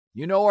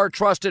You know our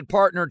trusted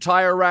partner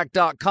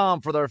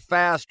TireRack.com for their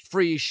fast,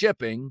 free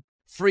shipping,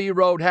 free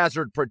road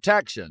hazard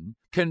protection,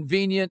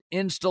 convenient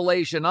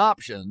installation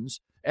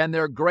options, and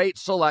their great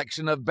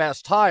selection of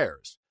best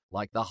tires,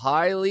 like the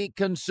highly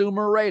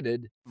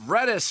consumer-rated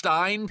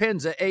Vredestein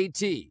Pinza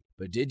AT.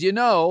 But did you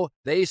know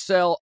they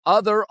sell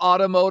other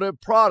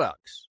automotive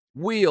products?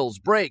 Wheels,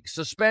 brakes,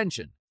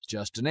 suspension,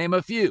 just to name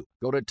a few.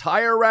 Go to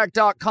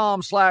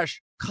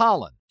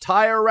TireRack.com/Colin.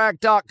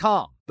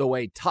 TireRack.com, the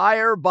way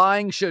tire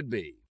buying should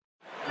be.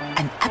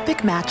 An epic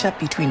matchup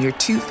between your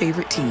two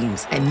favorite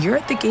teams, and you're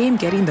at the game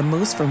getting the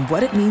most from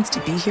what it means to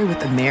be here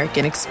with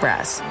American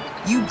Express.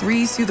 You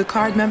breeze through the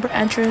card member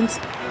entrance,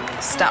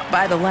 stop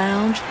by the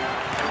lounge.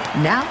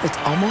 Now it's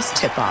almost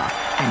tip-off,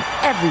 and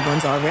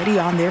everyone's already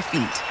on their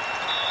feet.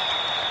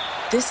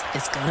 This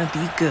is gonna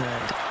be good.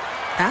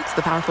 That's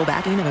the powerful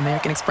backing of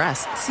American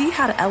Express. See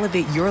how to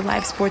elevate your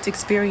live sports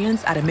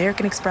experience at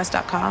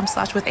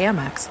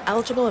americanexpress.com/withAmex.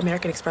 Eligible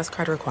American Express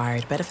card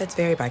required. Benefits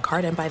vary by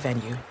card and by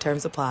venue.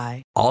 Terms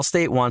apply.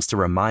 Allstate wants to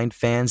remind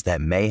fans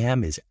that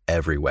mayhem is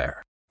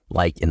everywhere.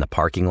 Like in the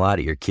parking lot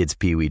at your kid's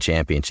Pee Wee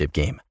Championship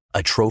game.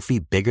 A trophy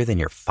bigger than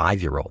your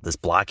 5-year-old is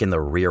blocking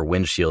the rear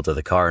windshield of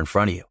the car in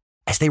front of you.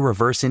 As they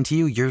reverse into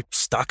you, you're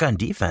stuck on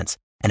defense.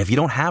 And if you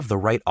don't have the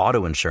right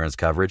auto insurance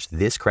coverage,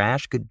 this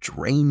crash could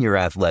drain your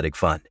athletic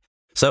fund.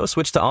 So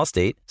switch to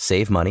Allstate,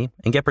 save money,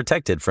 and get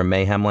protected from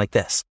mayhem like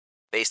this.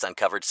 Based on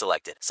coverage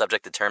selected,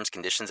 subject to terms,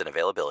 conditions, and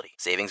availability.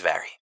 Savings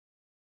vary.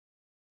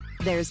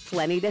 There's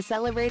plenty to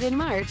celebrate in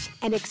March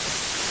and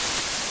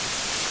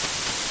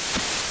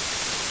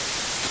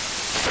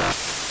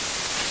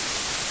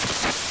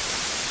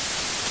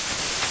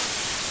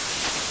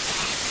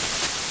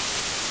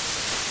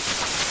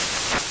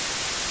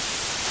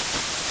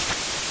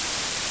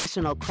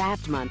National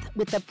Craft Month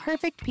with the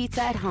perfect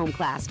pizza at home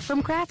class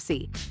from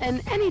Craftsy.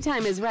 And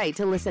anytime is right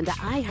to listen to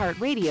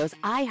iHeartRadio's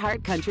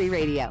iHeartCountry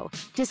Radio.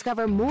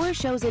 Discover more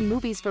shows and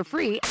movies for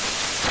free.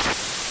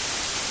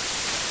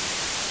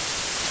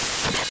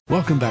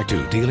 Welcome back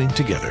to Dealing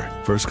Together.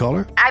 First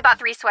caller? I bought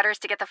 3 sweaters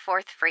to get the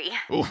 4th free.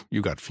 Oh,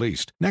 you got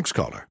fleeced. Next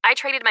caller. I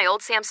traded my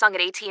old Samsung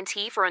at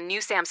AT&T for a new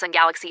Samsung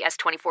Galaxy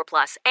S24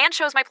 Plus and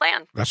shows my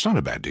plan. That's not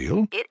a bad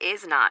deal. It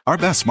is not. Our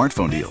best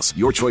smartphone deals.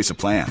 Your choice of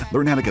plan.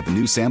 Learn how to get the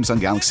new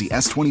Samsung Galaxy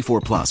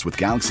S24 Plus with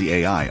Galaxy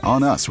AI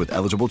on us with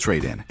eligible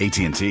trade-in.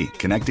 AT&T.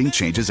 Connecting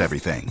changes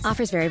everything.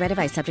 Offers vary by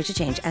device. Subject to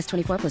change.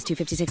 S24 plus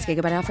 256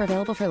 gigabyte offer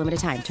available for a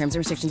limited time. Terms and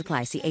restrictions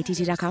apply. See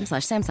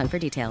att.com/Samsung for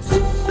details.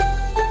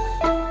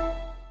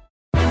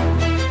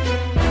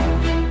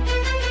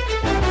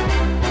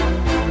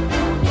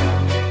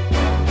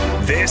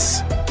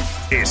 This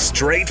is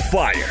Straight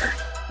Fire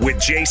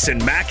with Jason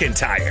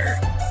McIntyre.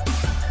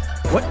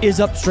 What is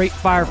up, Straight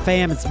Fire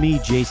fam? It's me,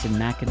 Jason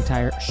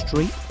McIntyre.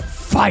 Straight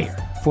Fire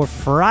for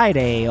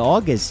Friday,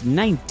 August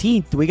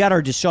 19th. We got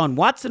our Deshaun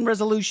Watson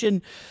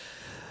resolution.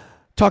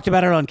 Talked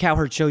about it on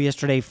Cowherd Show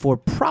yesterday for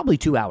probably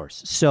 2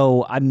 hours.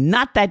 So I'm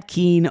not that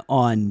keen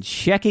on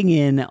checking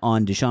in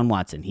on Deshaun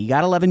Watson. He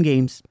got 11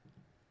 games.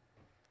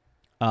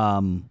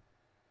 I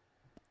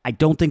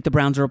don't think the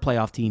Browns are a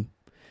playoff team.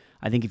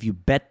 I think if you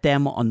bet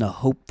them on the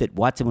hope that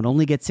Watson would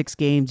only get 6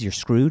 games, you're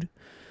screwed.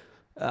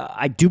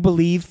 I do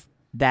believe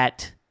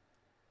that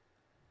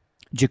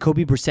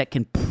Jacoby Brissett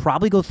can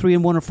probably go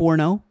 3-1 or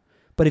 4-0.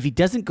 But if he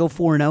doesn't go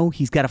 4-0,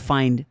 he's got to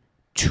find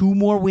 2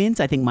 more wins.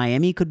 I think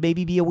Miami could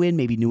maybe be a win,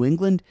 maybe New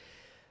England.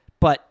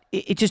 But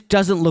it just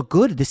doesn't look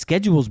good. The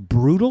schedule's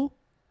brutal.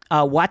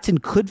 Watson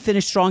could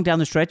finish strong down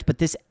the stretch, but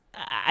this,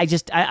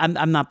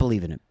 I'm not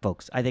believing it,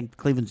 folks. I think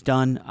Cleveland's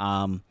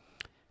done.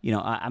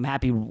 I'm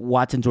happy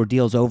Watson's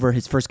ordeal's over.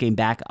 His first game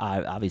back,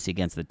 obviously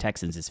against the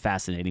Texans, is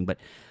fascinating. But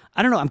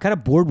I don't know. I'm kind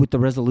of bored with the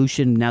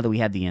resolution now that we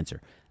have the answer.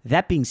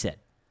 That being said,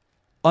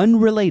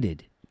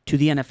 unrelated to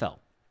the NFL,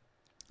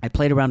 I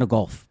played a round of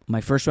golf, my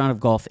first round of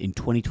golf in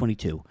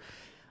 2022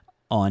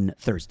 on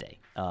Thursday.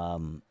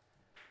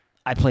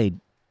 I played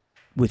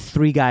with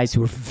 3 guys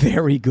who were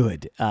very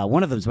good.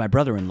 One of them is my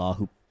brother-in-law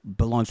who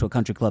belongs to a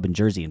country club in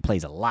Jersey and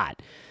plays a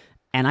lot.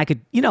 And I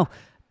could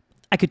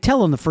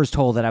tell on the first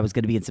hole that I was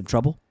going to be in some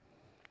trouble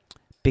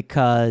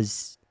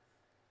because,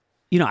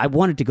 I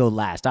wanted to go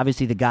last.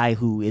 Obviously, the guy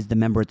who is the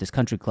member at this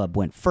country club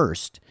went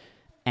first,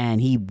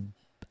 and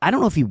I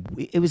don't know if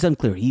it was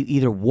unclear. He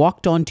either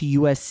walked on to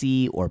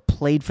USC or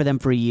played for them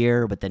for a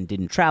year, but then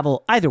didn't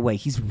travel. Either way,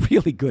 he's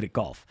really good at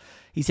golf.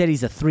 He said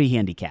he's a 3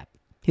 handicap.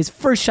 His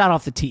first shot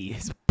off the tee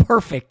is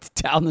perfect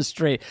down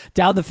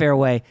the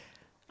fairway.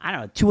 I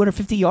don't know,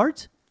 250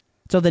 yards.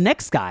 So the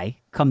next guy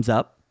comes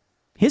up.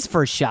 His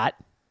first shot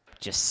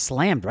just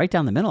slammed right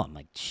down the middle. I'm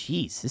like,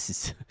 geez, this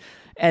is...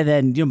 And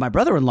then, my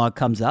brother-in-law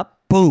comes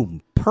up.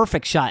 Boom,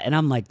 perfect shot. And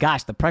I'm like,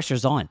 gosh, the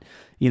pressure's on.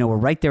 We're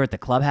right there at the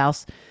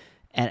clubhouse.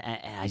 And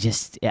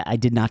I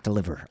did not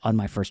deliver on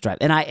my first drive.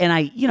 And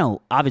I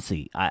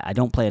obviously, I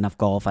don't play enough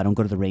golf. I don't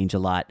go to the range a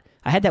lot.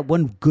 I had that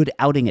one good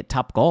outing at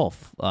Top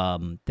Golf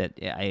that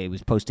I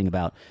was posting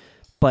about.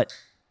 But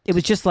it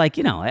was just like,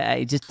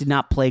 I just did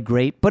not play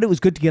great. But it was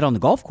good to get on the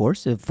golf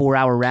course. A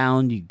 4-hour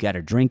round. You got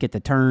a drink at the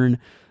turn.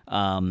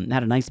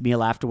 Had a nice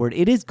meal afterward.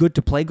 It is good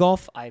to play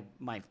golf.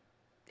 My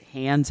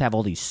hands have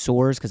all these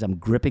sores because I'm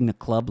gripping the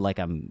club like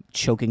I'm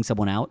choking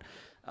someone out.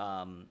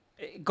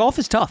 Golf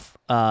is tough.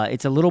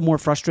 It's a little more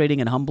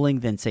frustrating and humbling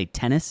than, say,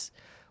 tennis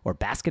or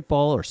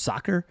basketball or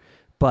soccer.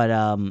 But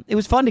it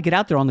was fun to get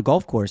out there on the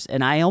golf course.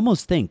 And I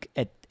almost think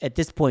at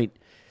this point,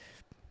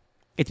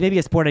 it's maybe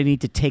a sport I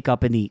need to take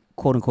up in the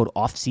quote-unquote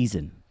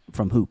off-season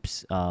from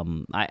hoops. I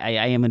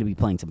am going to be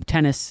playing some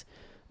tennis.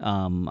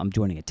 I'm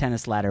joining a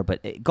tennis ladder.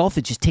 But golf,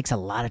 it just takes a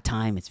lot of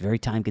time. It's very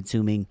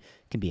time-consuming.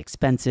 It can be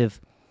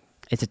expensive.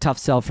 It's a tough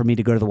sell for me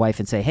to go to the wife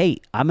and say, hey,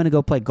 I'm going to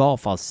go play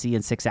golf. I'll see you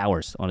in 6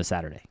 hours on a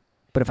Saturday.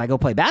 But if I go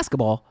play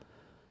basketball,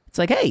 it's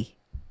like, hey,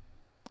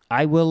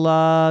 I will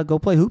go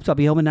play hoops. I'll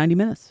be home in 90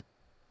 minutes.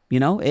 You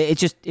know,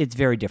 it's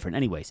very different.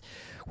 Anyways,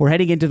 we're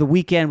heading into the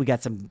weekend. We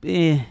got some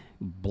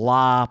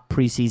blah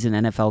preseason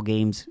NFL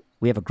games.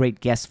 We have a great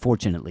guest,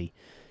 fortunately,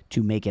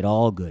 to make it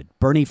all good.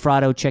 Bernie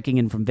Fratto checking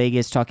in from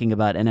Vegas, talking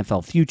about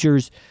NFL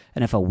futures,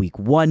 NFL Week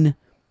 1.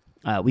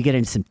 We get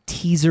into some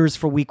teasers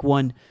for Week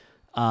 1.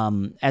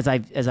 As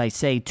I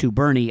say to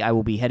Bernie, I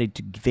will be headed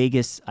to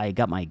Vegas. I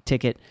got my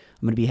ticket.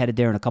 I'm going to be headed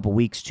there in a couple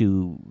weeks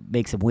to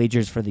make some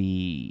wagers for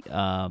the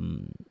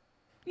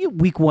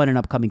Week 1 and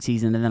upcoming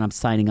season, and then I'm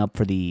signing up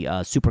for the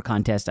Super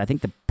Contest. I think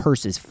the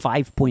purse is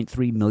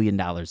 $5.3 million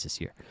this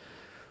year.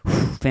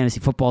 Fantasy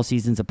football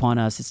season's upon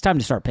us. It's time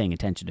to start paying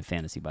attention to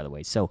fantasy, by the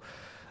way. So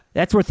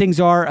that's where things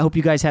are. I hope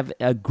you guys have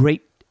a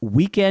great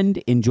weekend.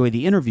 Enjoy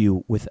the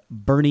interview with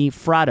Bernie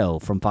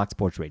Fratto from Fox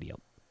Sports Radio.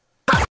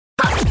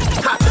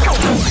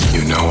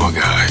 You know a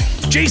guy.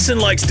 Jason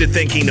likes to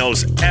think he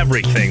knows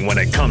everything when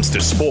it comes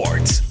to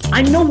sports.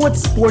 I know what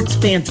sports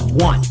fans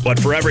want. But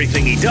for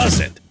everything he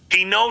doesn't,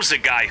 he knows a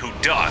guy who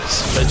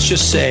does. Let's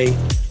just say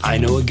I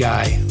know a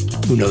guy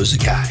who knows a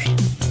guy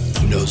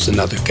who knows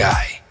another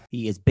guy.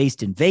 He is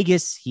based in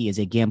Vegas. He is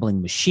a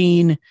gambling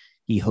machine.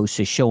 He hosts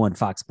a show on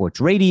Fox Sports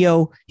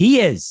Radio.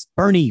 He is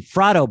Bernie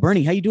Fratto.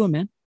 Bernie, how you doing,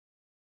 man?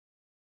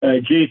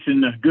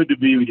 Jason, good to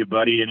be with you,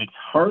 buddy. And it's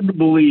hard to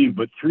believe,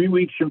 but 3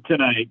 weeks from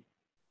tonight,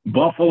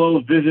 Buffalo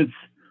visits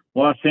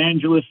Los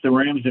Angeles. The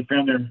Rams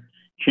defend their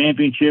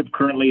championship.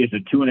 Currently as a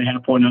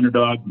 2.5-point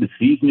underdog. The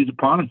season is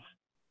upon us.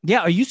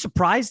 Yeah, are you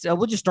surprised?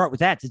 We'll just start with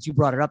that since you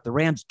brought it up. The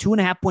Rams,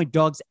 2.5-point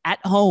dogs at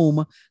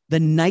home the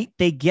night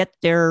they get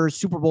their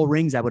Super Bowl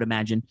rings, I would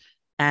imagine.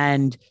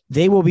 And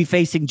they will be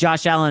facing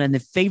Josh Allen and the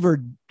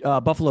favored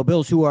Buffalo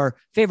Bills, who are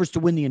favorites to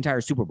win the entire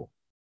Super Bowl.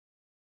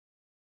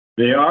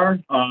 They are.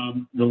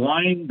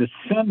 The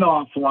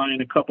send-off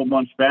line a couple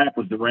months back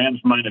was the Rams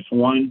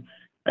 -1.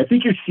 I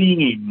think you're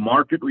seeing a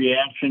market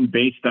reaction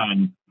based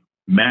on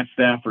Matt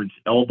Stafford's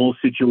elbow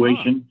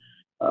situation.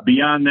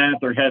 Beyond that,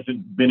 there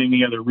hasn't been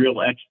any other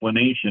real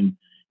explanation.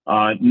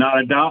 Not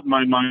a doubt in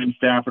my mind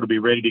Stafford will be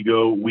ready to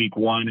go Week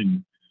 1.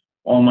 And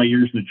all my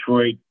years in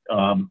Detroit,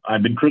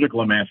 I've been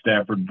critical of Matt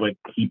Stafford, but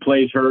he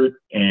plays hurt,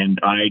 and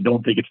I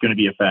don't think it's going to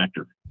be a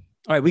factor.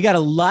 All right, we got a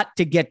lot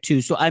to get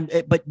to.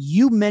 But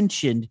you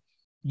mentioned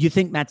you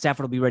think Matt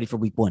Stafford will be ready for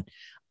Week 1.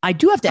 I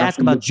do have to ask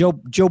about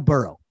Joe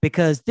Burrow,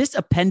 because this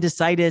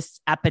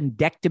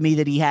appendectomy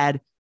that he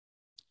had,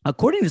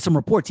 according to some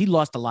reports, he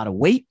lost a lot of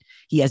weight.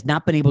 He has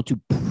not been able to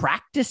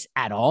practice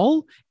at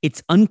all.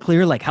 It's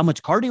unclear like how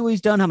much cardio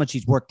he's done, how much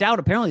he's worked out.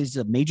 Apparently, this is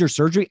a major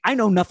surgery. I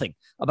know nothing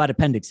about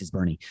appendixes,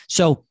 Bernie.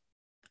 So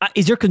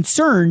is there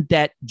concern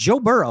that Joe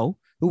Burrow,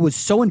 who was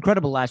so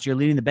incredible last year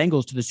leading the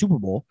Bengals to the Super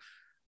Bowl,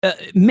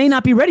 may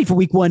not be ready for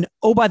Week 1?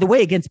 Oh, by the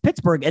way, against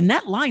Pittsburgh. And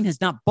that line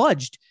has not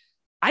budged.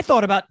 I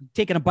thought about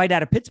taking a bite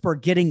out of Pittsburgh,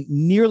 getting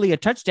nearly a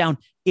touchdown.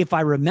 If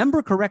I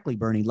remember correctly,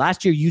 Bernie,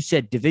 last year you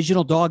said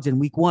divisional dogs in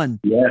Week 1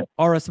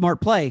 are a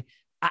smart play.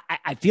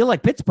 I feel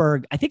like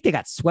Pittsburgh, I think they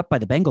got swept by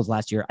the Bengals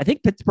last year. I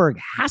think Pittsburgh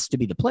has to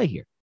be the play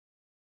here.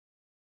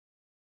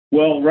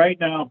 Well, right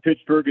now,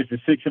 Pittsburgh is a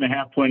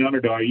 6.5-point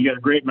underdog. You got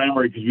a great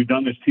memory because you've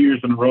done this 2 years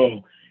in a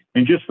row.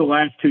 In just the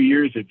last 2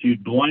 years, if you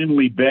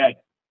blindly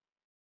bet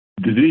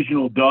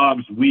divisional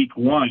dogs Week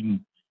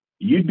 1,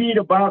 you'd be at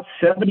about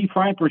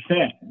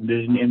 75%.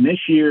 And this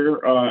year,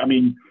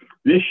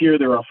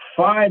 there are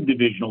 5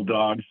 divisional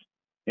dogs,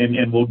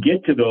 and we'll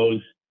get to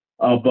those.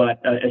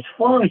 But as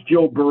far as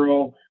Joe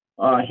Burrow,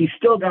 he's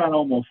still got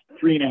almost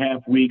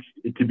 3.5 weeks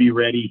to be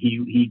ready.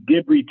 He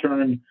did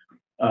return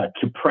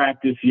to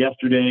practice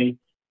yesterday,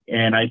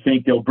 and I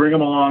think they'll bring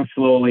him along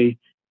slowly.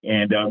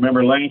 And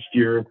remember last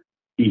year,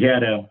 he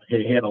had a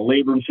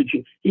labrum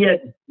situation. He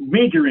had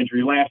major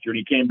injury last year,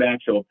 and he came back.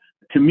 So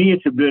to me,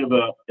 it's a bit of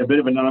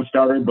a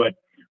non-starter. But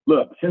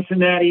look,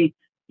 Cincinnati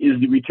is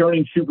the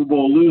returning Super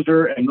Bowl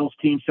loser, and those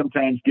teams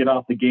sometimes get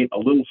off the gate a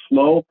little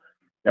slow.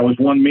 That was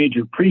one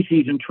major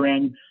preseason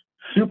trend.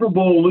 Super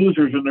Bowl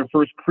losers in their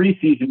first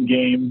preseason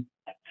game,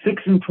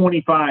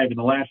 6-25 in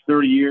the last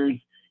 30 years,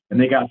 and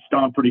they got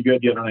stomped pretty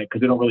good the other night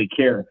because they don't really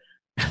care.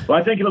 So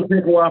I think it'll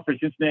take a while for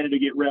Cincinnati to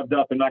get revved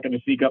up and not going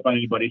to sneak up on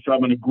anybody. So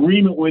I'm in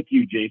agreement with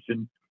you,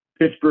 Jason.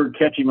 Pittsburgh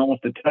catching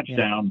almost a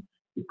touchdown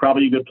is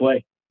probably a good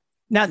play.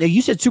 Now,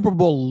 you said Super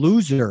Bowl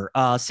loser,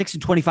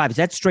 6-25. Is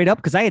that straight up?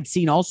 Because I had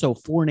seen also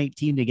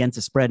 4-18 against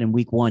the spread in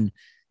Week 1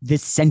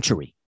 this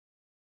century.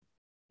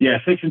 Yeah,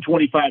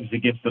 6-25 is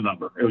against the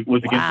number. It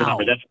was against the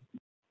number. That's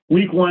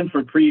week one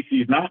for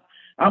preseason.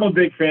 I'm a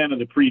big fan of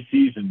the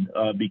preseason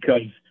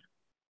because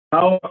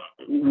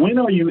when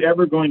are you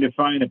ever going to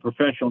find a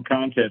professional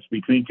contest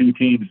between two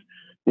teams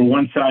where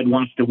one side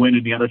wants to win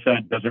and the other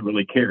side doesn't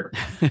really care,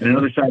 and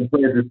another side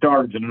plays their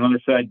stars and another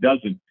side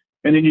doesn't?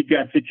 And then you've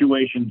got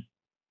situations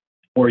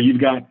where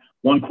you've got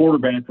one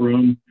quarterback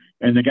room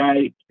and the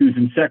guy who's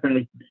in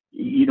second,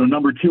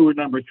 number 2 or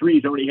number 3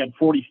 has already had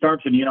 40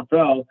 starts in the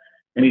NFL,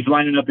 and he's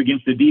lining up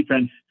against the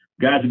defense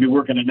guys will be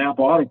working at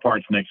Napa Auto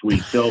Parts next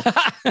week. So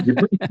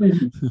the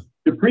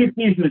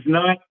preseason is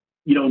not,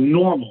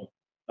 normal.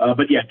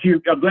 But yeah,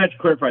 I'm glad you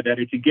clarified that.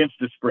 It's against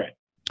the spread.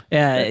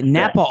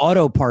 Napa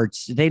Auto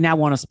Parts, they now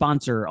want to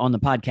sponsor on the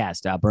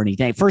podcast, Bernie.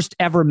 First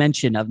ever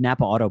mention of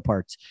Napa Auto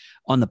Parts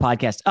on the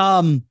podcast.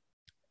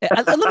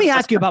 Let me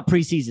ask you about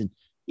preseason.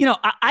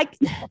 I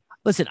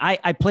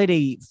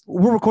played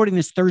we're recording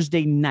this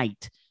Thursday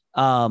night.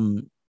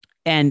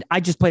 And I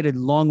just played a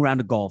long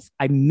round of golf.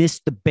 I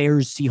missed the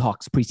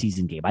Bears-Seahawks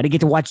preseason game. I didn't get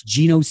to watch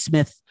Geno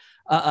Smith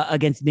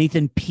against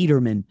Nathan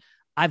Peterman.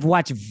 I've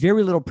watched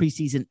very little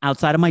preseason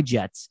outside of my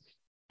Jets.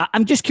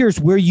 I'm just curious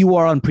where you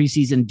are on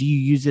preseason. Do you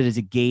use it as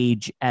a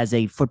gauge as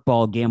a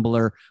football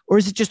gambler, or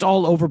is it just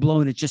all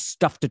overblown? It's just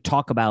stuff to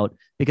talk about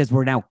because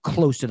we're now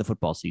close to the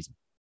football season.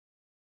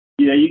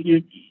 Yeah,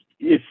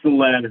 it's the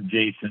latter,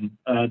 Jason.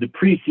 The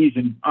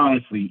preseason,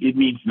 honestly, it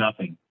means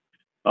nothing.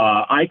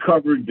 I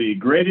covered the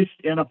greatest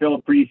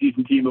NFL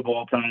preseason team of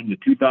all time, the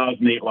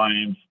 2008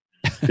 Lions.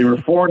 They were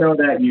 4-0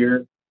 that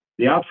year.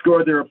 They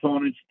outscored their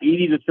opponents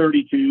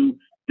 80-32,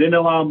 didn't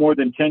allow more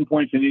than 10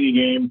 points in any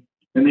game,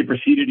 and they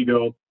proceeded to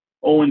go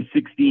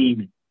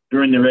 0-16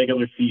 during the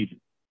regular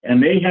season.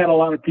 And they had a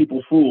lot of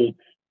people fooled.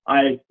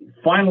 I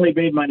finally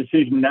made my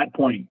decision at that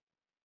point.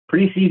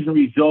 Preseason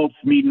results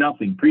mean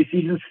nothing.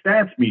 Preseason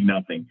stats mean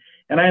nothing.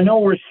 And I know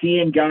we're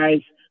seeing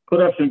guys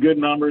put up some good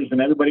numbers,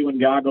 and everybody went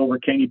gaga over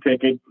Kenny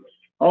Pickett.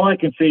 All I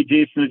can say,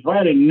 Jason, is if I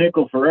had a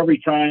nickel for every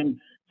time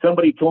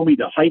somebody told me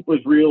the hype was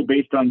real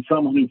based on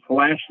someone who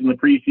flashed in the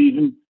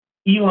preseason,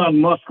 Elon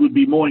Musk would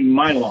be mowing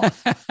my lawn.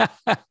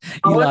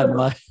 Elon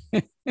Musk.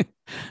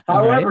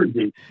 However,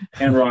 Jason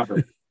and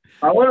Robert,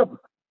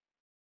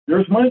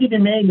 there's money to be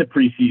made in the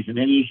preseason.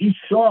 And as you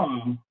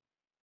saw,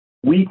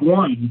 week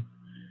one,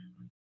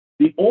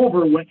 the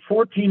over went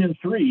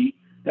 14-3.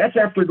 That's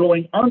after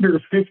going under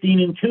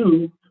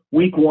 15-2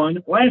 week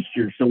one last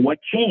year. So what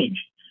changed?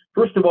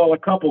 First of all, a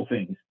couple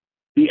things.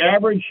 The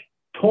average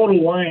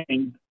total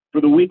line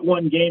for the week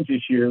one games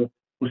this year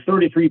was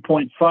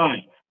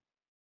 33.5.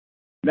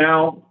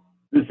 Now,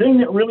 the thing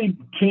that really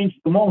changed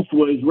the most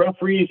was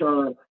referees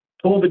are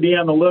told to be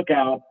on the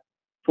lookout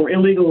for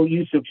illegal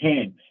use of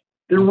hands.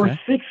 There were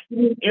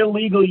 16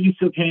 illegal use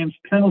of hands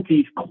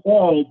penalties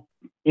called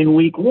in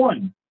week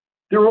one.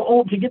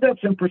 To get that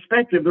some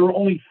perspective, there were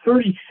only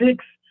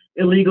 36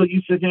 illegal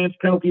use of hands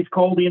penalties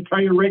called the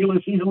entire regular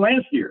season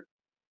last year.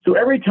 So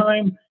every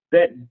time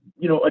that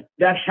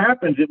that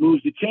happens, it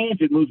moves the chains,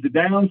 it moves the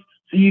downs.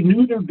 So you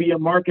knew there'd be a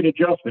market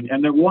adjustment,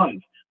 and there was.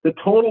 The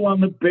total on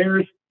the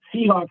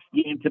Bears-Seahawks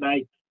game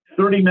tonight,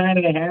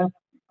 39.5.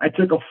 I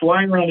took a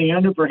flyer on the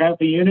under for half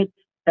a unit.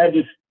 Had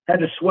to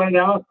sweat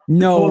out.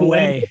 No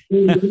way.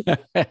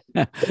 That's a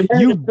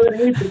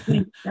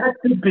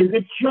big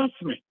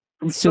adjustment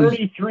from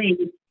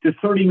 33 to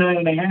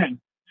 39.5.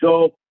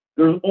 So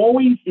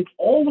it's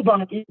all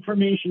about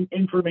information,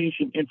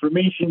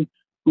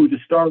 who the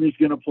starter's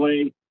going to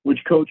play, which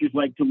coaches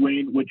like to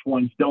win, which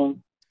ones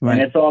don't. Right.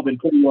 And it's all been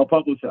pretty well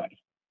publicized.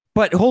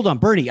 But hold on,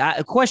 Bernie,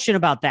 a question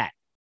about that.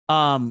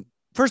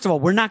 First of all,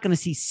 we're not going to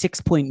see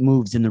 6-point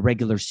moves in the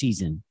regular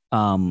season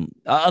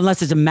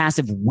unless it's a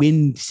massive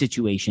win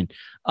situation.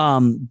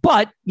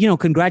 But,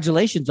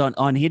 congratulations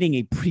on hitting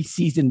a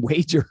preseason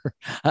wager.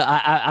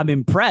 I'm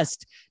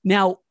impressed.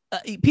 Now,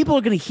 people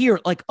are going to hear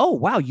like, oh,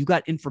 wow, you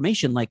got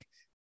information. Like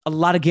a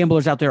lot of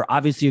gamblers out there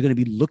obviously are going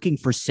to be looking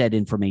for said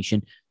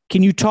information.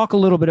 Can you talk a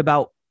little bit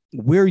about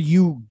where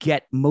you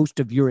get most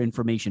of your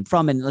information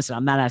from? And listen,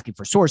 I'm not asking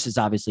for sources,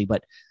 obviously,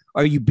 but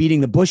are you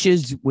beating the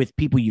bushes with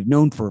people you've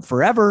known for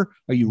forever?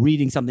 Are you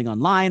reading something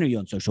online? Are you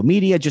on social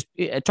media? Just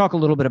talk a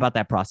little bit about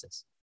that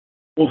process.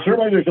 Well,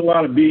 certainly there's a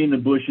lot of beating the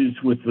bushes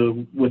with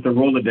the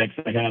Rolodex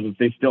I have, if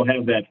they still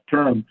have that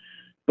term.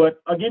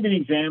 But I'll give you an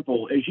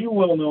example. As you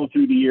well know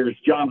through the years,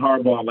 John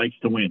Harbaugh likes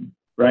to win,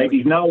 right?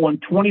 He's now won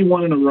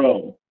 21 in a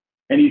row,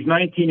 and he's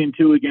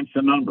 19-2 against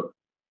the number.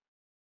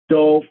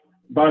 So,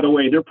 by the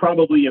way, they're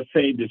probably a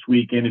fade this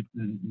week, and it's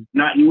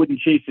not. You wouldn't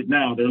chase it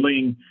now. They're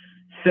laying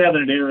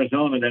 7 at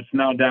Arizona. That's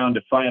now down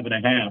to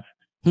 5.5.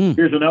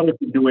 Here's another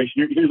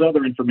situation. Here's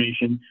other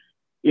information.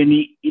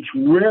 It's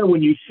rare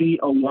when you see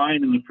a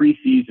line in the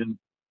preseason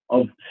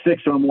of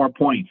 6 or more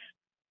points.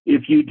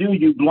 If you do,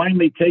 you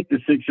blindly take the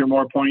 6 or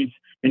more points,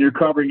 and you're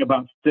covering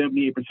about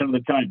 78% of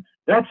the time.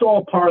 That's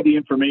all part of the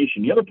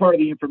information. The other part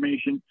of the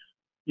information,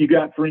 you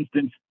got, for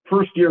instance,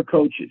 first-year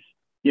coaches.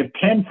 You have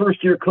 10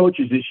 first-year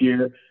coaches this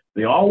year.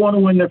 They all want to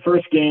win their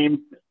first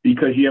game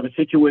because you have a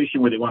situation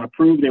where they want to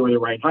prove they were the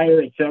right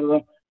hire, et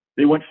cetera.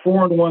 They went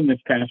 4-1 this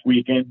past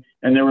weekend,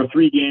 and there were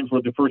 3 games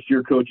where the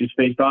first-year coaches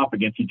faced off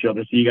against each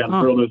other, so you got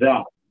to throw those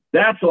out.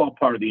 That's all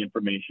part of the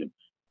information.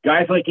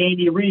 Guys like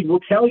Andy Reid will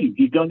tell you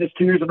he's done this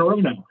 2 years in a row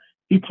now.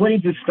 He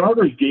plays his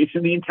starters,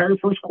 Jason, the entire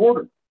first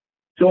quarter.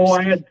 So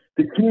I had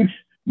the Chiefs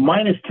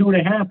minus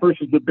 2.5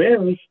 versus the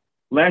Bears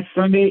last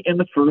Sunday in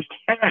the first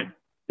half.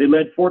 They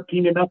led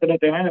 14-0 at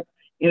the half,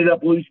 ended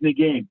up losing the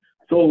game.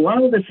 So a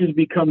lot of this has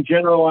become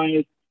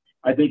generalized.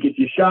 I think if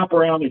you shop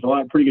around, there's a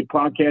lot of pretty good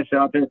podcasts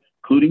out there,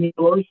 including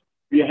yours.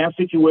 You have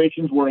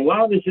situations where a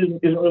lot of this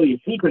isn't really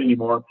a secret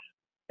anymore.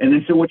 And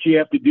then so what you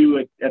have to do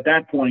at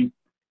that point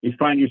is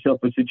find yourself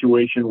a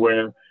situation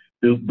where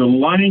the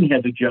line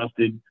has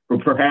adjusted, or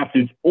perhaps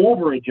it's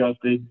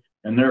over-adjusted,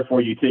 and therefore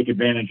you take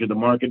advantage of the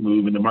market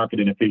move and the market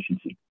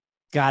inefficiency.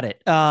 Got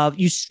it.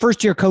 You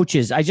first-year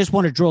coaches, I just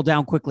want to drill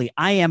down quickly.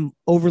 I am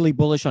overly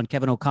bullish on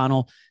Kevin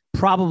O'Connell,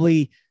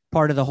 probably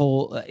part of the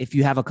whole, if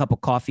you have a cup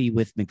of coffee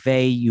with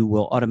McVay, you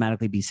will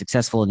automatically be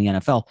successful in the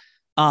NFL.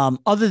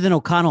 Other than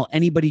O'Connell,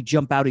 anybody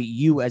jump out at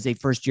you as a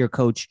first-year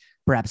coach,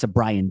 perhaps a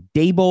Brian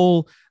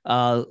Daboll,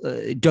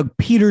 Doug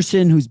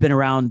Peterson, who's been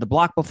around the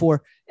block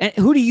before? And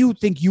who do you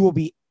think you will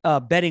be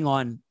betting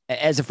on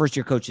as a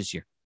first-year coach this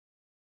year?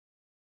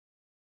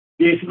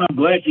 Jason, I'm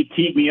glad you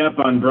teed me up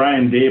on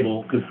Brian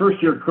Daboll, because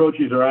first-year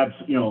coaches are,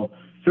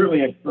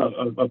 certainly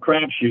a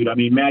crapshoot. I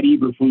mean, Matt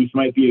Eberflus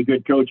might be a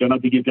good coach. I don't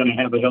think he's going to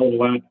have a hell of a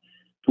lot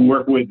to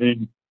work with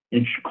in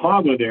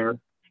Chicago there.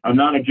 I'm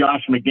not a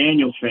Josh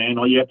McDaniels fan.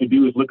 All you have to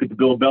do is look at the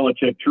Bill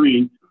Belichick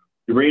tree.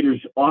 The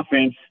Raiders'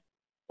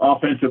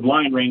 offensive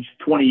line ranks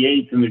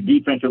 28th, and their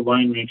defensive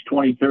line ranks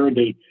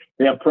 23rd.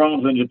 They have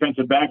problems in the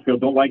defensive backfield.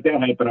 Don't like that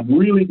hype, but I'm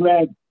really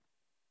glad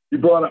you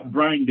brought up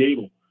Brian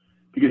Daboll,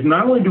 because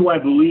not only do I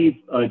believe,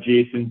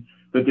 Jason,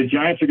 that the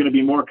Giants are going to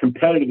be more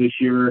competitive this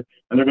year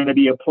and they're going to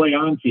be a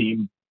play-on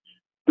team,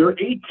 they're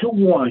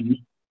 8-1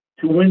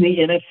 to win the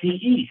NFC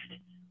East.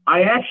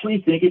 I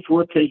actually think it's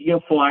worth taking a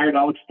flyer, and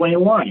I'll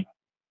explain why.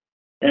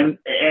 And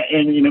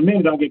in a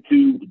minute, I'll get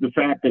to the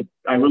fact that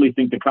I really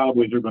think the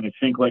Cowboys are going to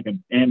sink like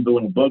an anvil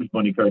in a Bugs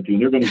Bunny cartoon.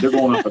 They're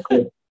going off a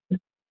cliff.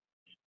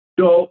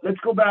 So let's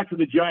go back to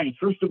the Giants.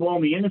 First of all,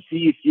 in the NFC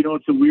East,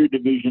 it's a weird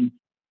division.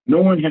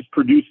 No one has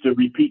produced a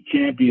repeat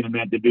champion in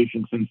that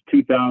division since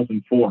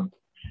 2004.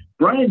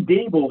 Brian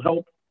Daboll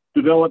helped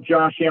develop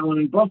Josh Allen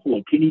in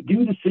Buffalo. Can he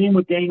do the same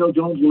with Daniel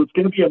Jones? Well, it's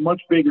going to be a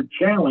much bigger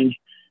challenge,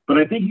 but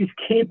I think he's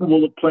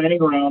capable of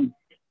playing around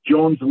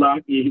Jones'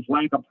 his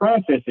lack of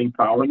processing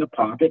power in the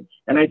pocket,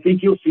 and I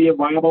think you'll see a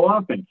viable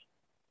offense.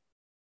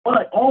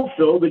 But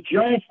also, the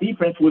Giants'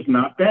 defense was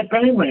not that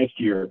bad last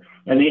year,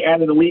 and they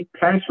added an elite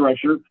pass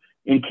rusher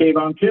in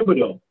Kayvon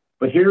Thibodeau.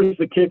 But here's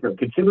the kicker.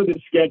 Consider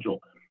the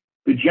schedule.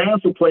 The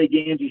Giants will play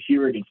games this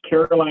year against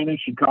Carolina,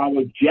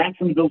 Chicago,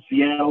 Jacksonville,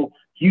 Seattle,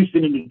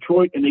 Houston, and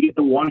Detroit, and they get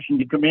the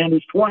Washington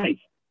Commanders twice.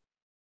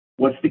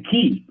 What's the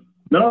key?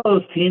 None of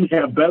those teams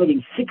have better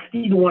than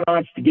 60-1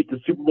 odds to get to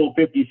Super Bowl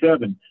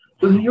 57.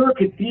 So New York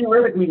could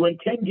theoretically win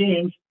 10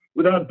 games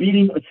without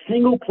beating a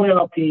single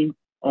playoff team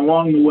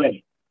along the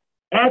way.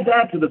 Add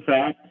that to the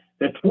fact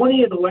that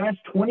 20 of the last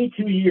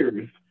 22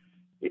 years,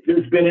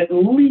 there's been at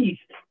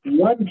least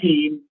one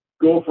team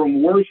go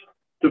from worst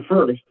to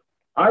first.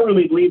 I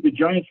really believe the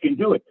Giants can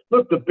do it.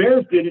 Look, the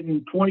Bears did it in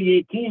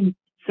 2018,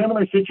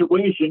 similar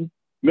situation.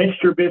 Mitch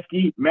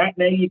Trubisky, Matt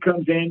Nagy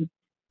comes in,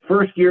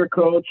 first-year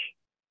coach.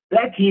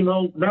 That team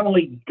not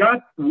only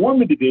won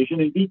the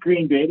division and beat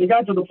Green Bay, they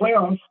got to the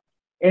playoffs,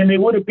 and they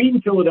would have beaten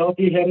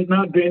Philadelphia had it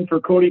not been for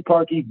Cody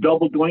Parkey's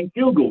double-doink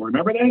field goal.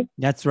 Remember that?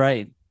 That's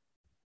right.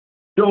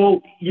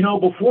 So,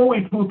 before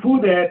we poo-poo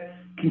that,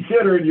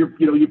 consider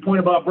your point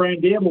about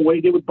Brian Daboll, what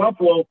he did with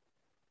Buffalo.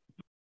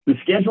 The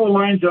schedule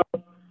lines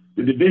up.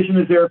 The division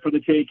is there for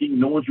the taking.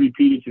 No one's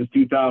repeated since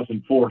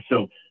 2004.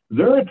 So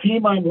they're a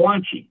team I'm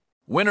watching.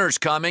 Winter's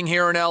coming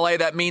here in L.A.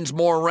 That means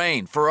more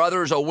rain. For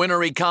others, a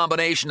wintry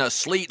combination of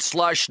sleet,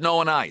 slush,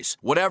 snow, and ice.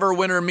 Whatever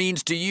winter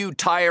means to you,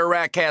 Tire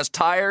Rack has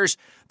tires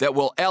that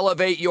will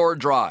elevate your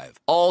drive.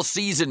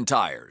 All-season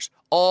tires.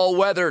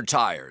 All-weather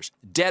tires.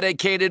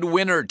 Dedicated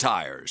winter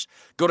tires.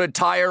 Go to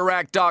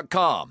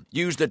TireRack.com.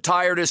 Use the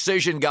Tire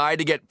Decision Guide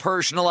to get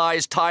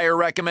personalized tire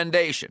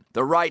recommendation.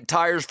 The right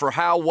tires for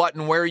how, what,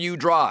 and where you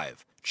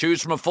drive.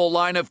 Choose from a full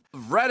line of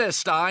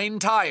Vredestein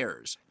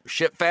tires.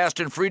 Ship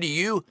fast and free to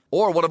you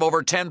or one of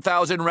over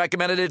 10,000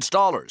 recommended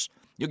installers.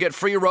 You'll get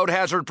free road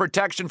hazard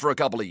protection for a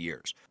couple of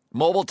years.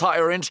 Mobile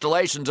tire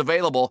installations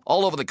available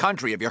all over the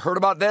country. Have you heard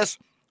about this?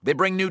 They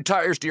bring new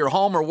tires to your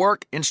home or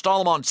work, install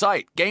them on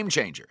site. Game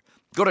changer.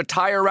 Go to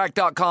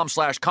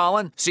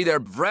TireRack.com/Colin, see their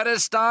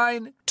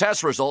Vredestein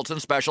test results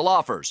and special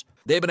offers.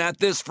 They've been at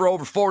this for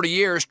over 40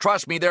 years.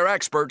 Trust me, they're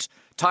experts.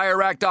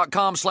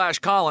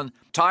 TireRack.com/Colin.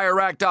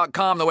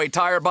 TireRack.com, the way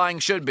tire buying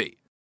should be.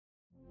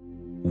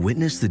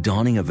 Witness the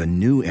dawning of a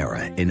new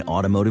era in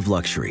automotive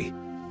luxury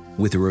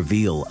with a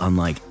reveal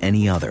unlike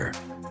any other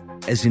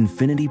as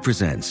Infiniti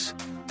presents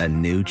a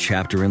new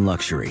chapter in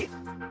luxury,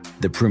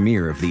 the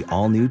premiere of the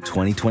all-new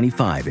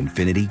 2025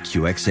 Infiniti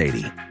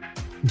QX80.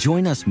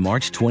 Join us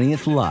March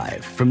 20th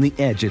live from the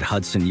Edge at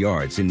Hudson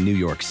Yards in New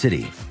York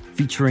City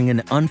featuring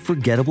an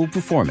unforgettable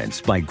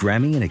performance by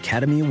Grammy and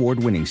Academy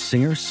Award-winning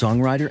singer,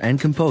 songwriter, and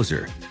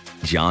composer,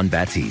 Jon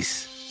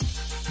Batiste.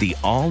 The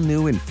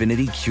all-new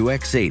Infiniti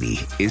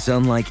QX80 is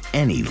unlike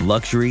any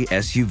luxury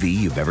SUV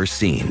you've ever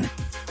seen.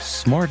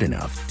 Smart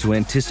enough to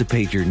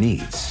anticipate your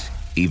needs,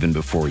 even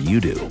before you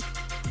do.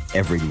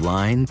 Every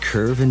line,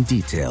 curve, and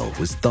detail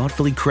was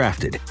thoughtfully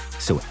crafted,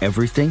 so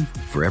everything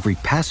for every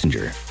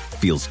passenger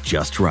feels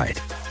just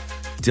right.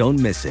 Don't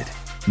miss it.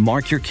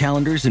 Mark your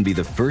calendars and be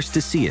the first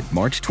to see it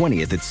March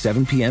 20th at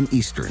 7 p.m.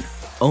 Eastern,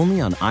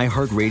 only on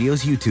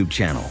iHeartRadio's YouTube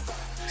channel.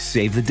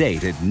 Save the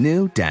date at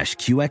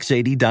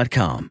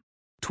new-QX80.com.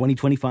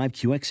 2025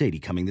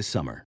 QX80 coming this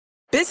summer.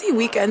 Busy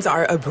weekends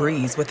are a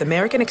breeze with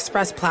American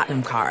Express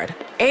Platinum Card.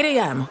 8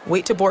 a.m.,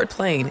 wait to board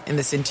plane in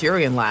the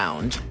Centurion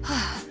Lounge.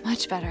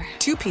 Much better.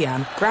 2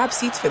 p.m., grab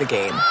seats for the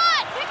game.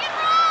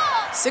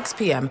 6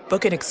 p.m.,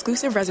 book an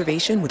exclusive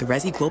reservation with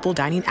Resi Global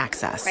Dining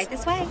Access. Right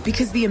this way.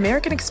 Because the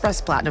American Express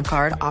Platinum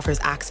Card offers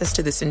access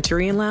to the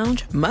Centurion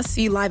Lounge,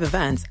 must-see live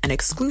events, and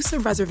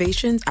exclusive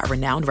reservations at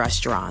renowned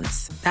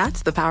restaurants.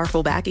 That's the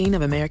powerful backing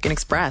of American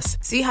Express.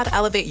 See how to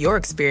elevate your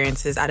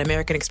experiences at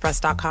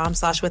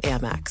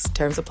americanexpress.com/withAmex.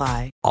 Terms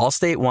apply.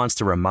 Allstate wants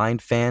to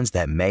remind fans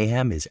that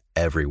mayhem is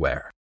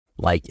everywhere.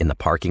 Like in the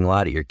parking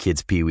lot at your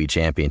kid's Pee Wee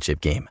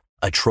Championship game.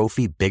 A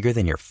trophy bigger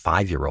than your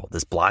 5-year-old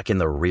is blocking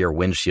the rear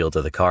windshield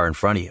of the car in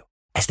front of you.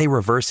 As they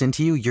reverse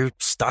into you, you're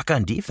stuck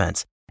on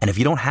defense. And if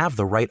you don't have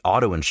the right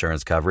auto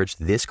insurance coverage,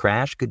 this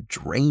crash could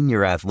drain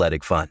your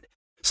athletic fund.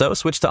 So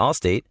switch to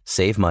Allstate,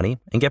 save money,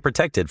 and get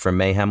protected from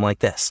mayhem like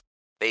this.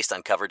 Based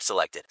on coverage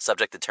selected,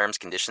 subject to terms,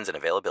 conditions, and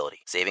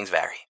availability. Savings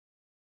vary.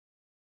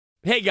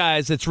 Hey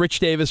guys, it's Rich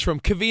Davis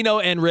from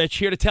Covino and Rich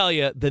here to tell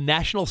you the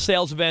national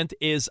sales event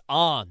is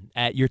on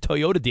at your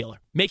Toyota dealer,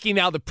 making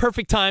now the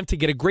perfect time to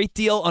get a great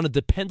deal on a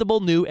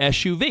dependable new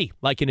SUV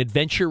like an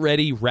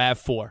adventure-ready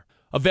RAV4.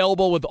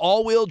 Available with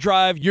all-wheel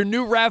drive, your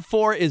new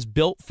RAV4 is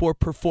built for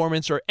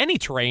performance or any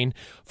terrain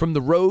from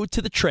the road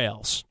to the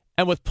trails.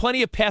 And with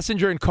plenty of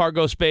passenger and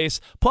cargo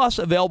space, plus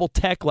available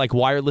tech like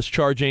wireless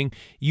charging,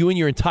 you and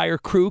your entire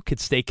crew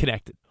could stay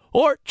connected.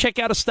 Or check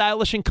out a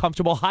stylish and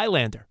comfortable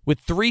Highlander with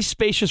 3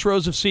 spacious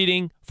rows of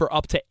seating for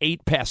up to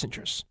 8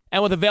 passengers.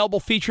 And with available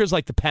features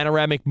like the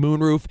panoramic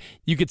moonroof,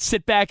 you could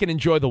sit back and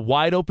enjoy the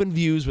wide-open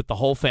views with the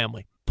whole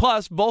family.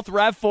 Plus, both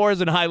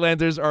RAV4s and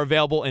Highlanders are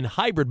available in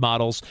hybrid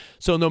models,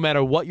 so no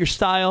matter what your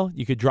style,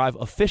 you could drive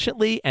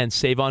efficiently and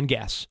save on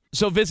gas.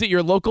 So visit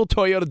your local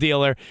Toyota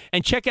dealer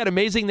and check out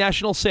amazing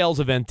national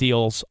sales event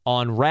deals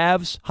on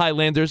RAVs,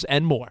 Highlanders,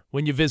 and more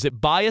when you visit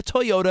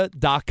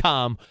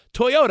buyatoyota.com.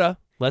 Toyota,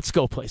 let's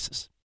go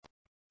places.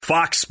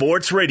 Fox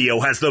Sports Radio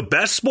has the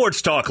best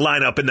sports talk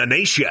lineup in the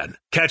nation.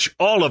 Catch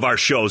all of our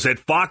shows at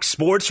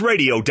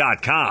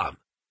foxsportsradio.com.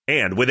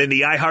 And within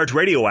the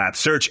iHeartRadio app,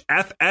 search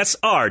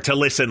FSR to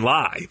listen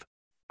live.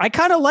 I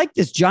kind of like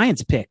this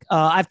Giants pick.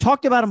 I've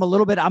talked about him a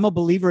little bit. I'm a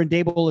believer in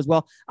Daboll as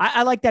well.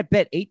 I like that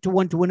bet,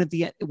 8-1 to win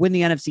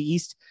the NFC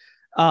East.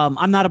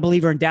 I'm not a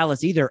believer in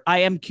Dallas either. I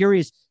am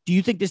curious, do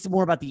you think this is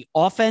more about the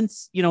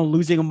offense,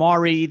 losing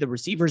Amari, the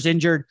receivers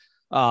injured,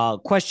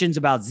 questions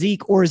about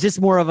Zeke, or is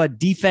this more of a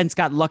defense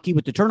got lucky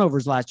with the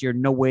turnovers last year?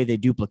 No way they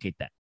duplicate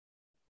that.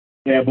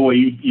 Yeah, boy,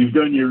 you've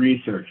done your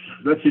research.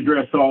 Let's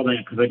address all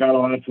that because I got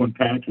all that to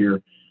unpack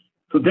here.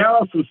 So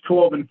Dallas was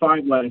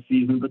 12-5 last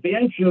season, but they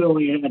actually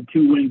only had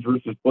 2 wins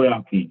versus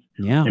playoff teams.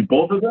 Yeah. And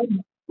both of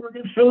them were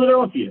against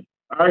Philadelphia,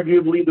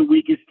 arguably the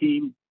weakest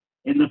team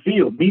in the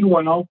field.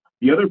 Meanwhile,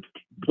 the other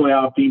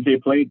playoff teams they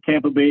played,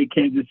 Tampa Bay,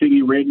 Kansas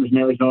City, Raiders, and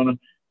Arizona,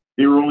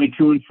 they were only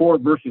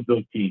 2-4 versus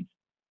those teams.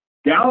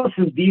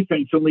 Dallas's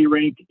defense only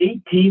ranked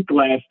 18th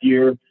last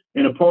year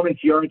in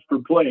opponents' yards per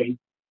play,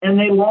 and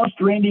they lost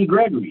Randy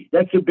Gregory.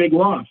 That's a big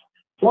loss.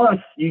 Plus,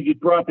 you just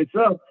brought this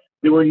up,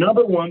 they were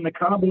number 1, the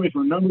Cowboys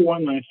were number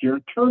 1 last year,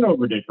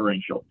 turnover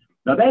differential.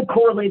 Now, that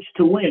correlates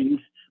to wins,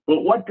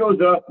 but what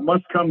goes up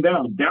must come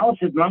down. Dallas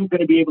is not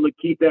going to be able to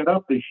keep that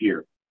up this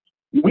year.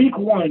 Week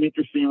 1,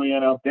 interestingly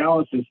enough,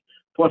 Dallas is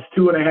plus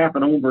 2.5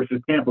 at home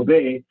versus Tampa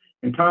Bay,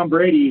 and Tom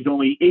Brady is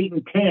only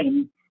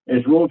 8-10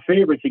 as road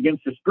favorites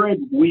against the spread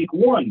week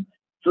 1.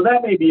 So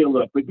that may be a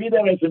look. But be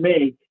that as it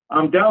may,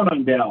 I'm down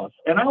on Dallas.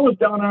 And I was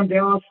down on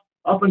Dallas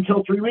up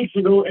until 3 weeks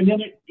ago, and then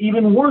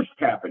even worse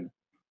happened.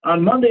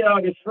 On Monday,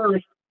 August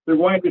 1st, their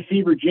wide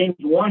receiver, James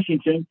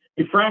Washington,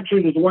 he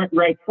fractured his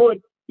right foot.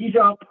 He's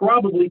out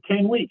probably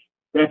 10 weeks.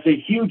 That's a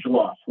huge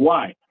loss.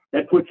 Why?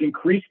 That puts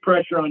increased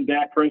pressure on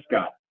Dak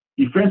Prescott.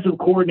 Defensive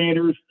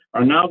coordinators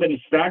are now going to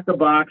stack the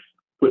box,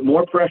 put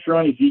more pressure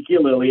on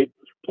Ezekiel Elliott.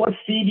 Plus,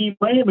 C.D.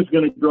 Lamb is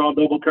going to draw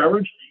double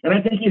coverage, and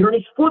I think he hurt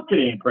his foot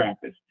today in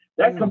practice.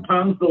 That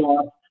compounds the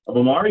loss of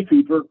Amari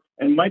Cooper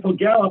and Michael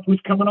Gallup,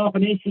 who's coming off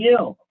an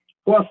ACL.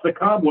 Plus, the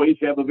Cowboys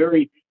have a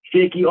very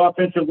shaky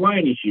offensive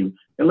line issue.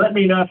 And let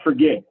me not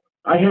forget,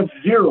 I have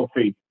zero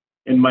faith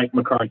in Mike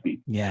McCarthy.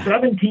 Yeah.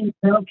 17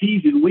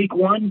 penalties in week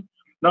 1.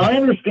 Now, I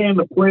understand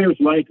the players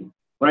like him,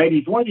 right?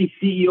 He's one of these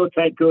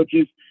CEO-type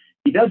coaches.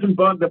 He doesn't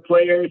bug the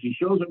players. He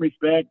shows them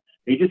respect.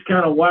 They just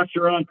kind of watch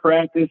around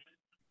practice,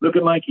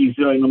 looking like he's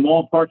in the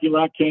mall parking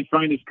lot, can't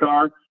find his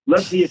car.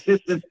 Let the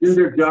assistants do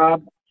their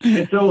job.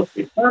 And so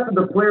it's not that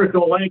the players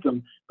don't like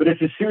him, but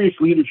it's a serious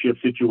leadership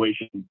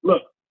situation.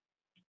 Look,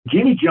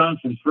 Jimmy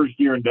Johnson's first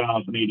year in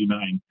Dallas in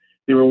 '89,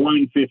 they were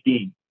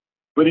 1-15.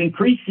 But in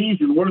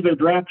preseason, one of their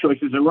draft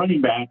choices, a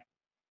running back,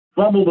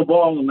 fumbled the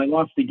ball and they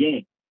lost the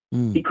game.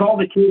 He called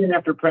the kid in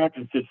after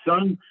practice and said,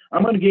 son,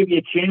 I'm going to give you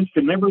a chance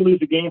to never lose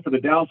a game for the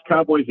Dallas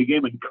Cowboys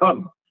again and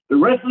come. The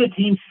rest of the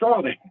team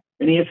saw that,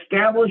 and he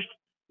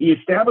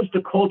established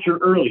a culture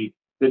early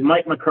that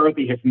Mike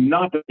McCarthy has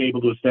not been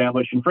able to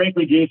establish. And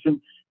frankly, Jason,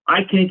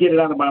 I can't get it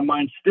out of my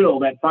mind still,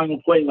 that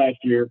final play last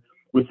year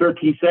with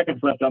 13 seconds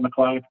left on the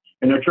clock,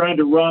 and they're trying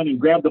to run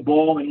and grab the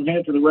ball and hand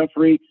it to the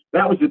referee.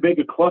 That was as big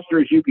a cluster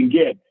as you can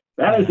get.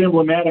 That is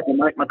emblematic of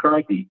Mike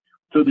McCarthy.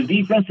 So the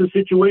defensive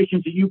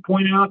situations that you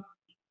point out,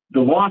 the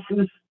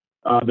losses,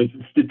 the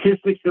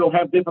statistics they'll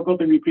have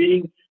difficulty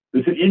repeating,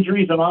 the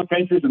injuries on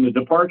offenses and the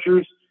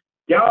departures,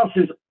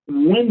 Dallas's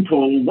win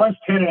total, once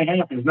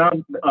 10.5 is now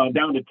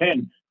down to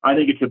 10. I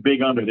think it's a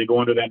big under. They go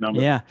under that number.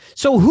 Yeah.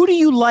 So who do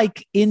you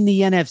like in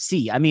the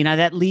NFC? I mean,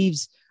 that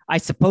leaves, I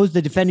suppose,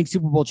 the defending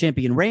Super Bowl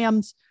champion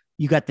Rams.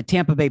 You got the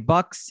Tampa Bay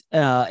Bucks,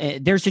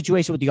 their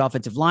situation with the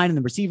offensive line and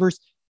the receivers.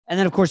 And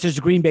then, of course, there's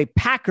the Green Bay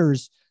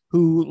Packers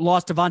who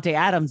lost Devontae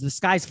Adams. The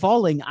sky's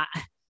falling.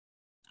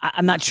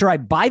 I'm not sure I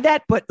buy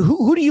that, but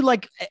who do you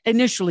like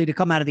initially to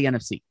come out of the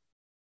NFC?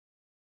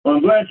 Well,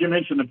 I'm glad you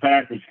mentioned the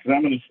Packers because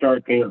I'm going to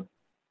start there.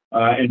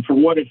 And for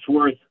what it's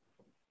worth,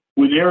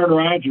 when Aaron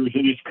Rodgers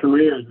in his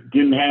career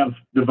didn't have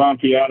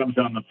Devontae Adams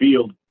on the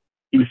field,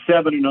 he was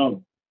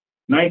 7-0,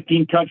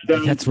 19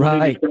 touchdowns. That's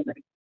right.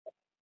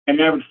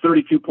 And averaged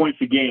 32 points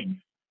a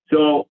game.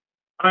 So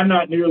I'm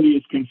not nearly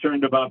as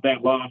concerned about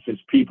that loss as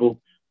people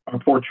are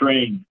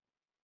portraying.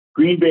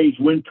 Green Bay's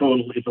win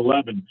total is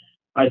 11.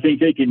 I think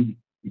they can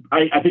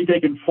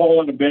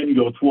fall on a bed and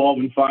go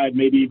 12-5,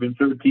 maybe even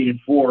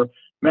 13-4.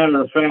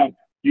 Matter of fact,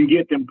 you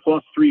get them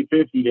plus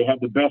 350 to have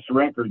the best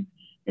record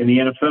in the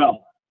NFL.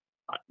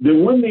 They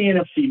win the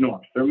NFC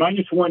North. They're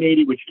minus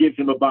 180, which gives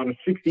them about a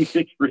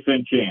 66%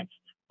 chance.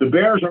 The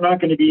Bears are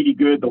not going to be any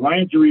good. The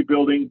Lions are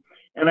rebuilding.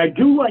 And I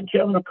do like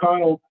Kevin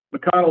McConnell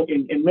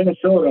in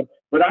Minnesota,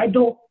 but I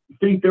don't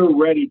think they're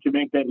ready to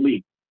make that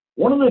leap.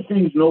 One of the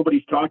things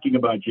nobody's talking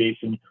about,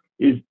 Jason,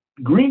 is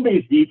Green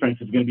Bay's defense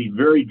is going to be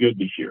very good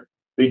this year.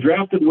 They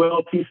drafted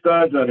well, 2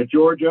 studs out of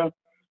Georgia.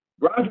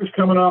 Rodgers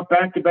coming off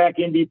back-to-back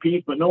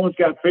MVPs, but no one's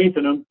got faith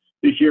in him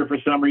this year for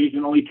some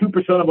reason. Only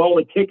 2% of all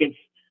the tickets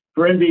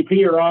for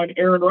MVP are on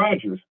Aaron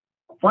Rodgers.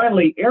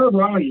 Finally, Aaron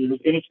Rodgers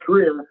in his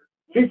career,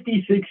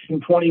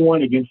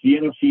 56-21 against the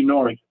NFC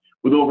North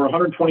with over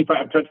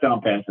 125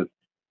 touchdown passes.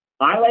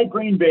 I like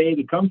Green Bay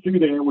to come through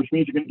there, which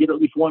means you're going to get at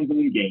least one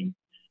win game.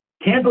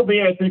 Tampa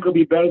Bay, I think, will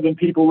be better than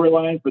people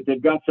realize, but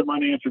they've got some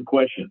unanswered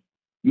questions.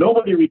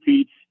 Nobody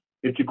repeats.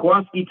 If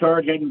Jaquaski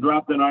Tart hadn't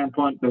dropped an arm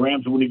punt, the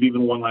Rams wouldn't have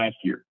even won last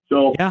year.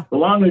 So the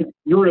long and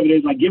short of it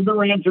is I give the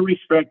Rams a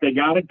respect. They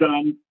got it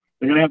done.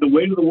 They're going to have the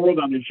weight of the world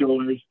on their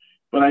shoulders.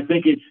 But I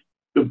think it's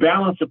the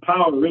balance of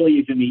power really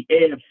is in the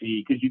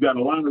AFC because you got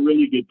a lot of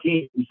really good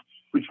teams,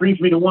 which brings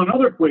me to one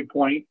other quick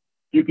point.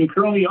 You can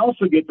currently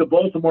also get the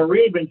Baltimore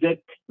Ravens at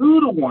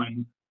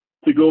 2-1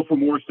 to go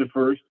from worst to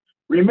first.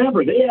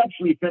 Remember, they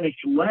actually finished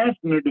last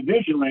in their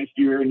division last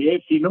year in the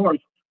AFC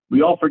North.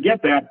 We all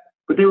forget that.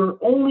 But they were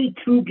only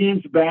 2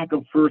 games back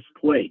of first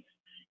place.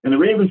 And the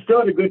Ravens still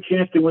had a good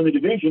chance to win the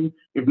division,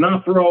 if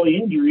not for all the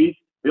injuries.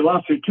 They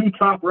lost their 2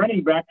 top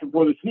running backs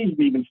before the season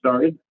even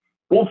started,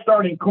 both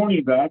starting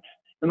cornerbacks,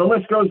 and the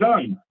list goes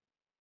on.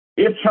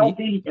 If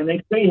healthy, and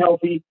they stay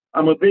healthy,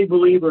 I'm a big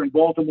believer in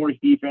Baltimore's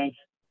defense.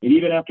 And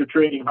even after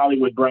trading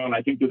Hollywood Brown,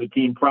 I think they're the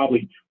team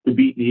probably to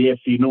beat the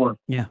AFC North.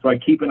 Yeah. So I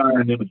keep an eye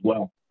on them as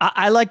well.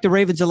 I like the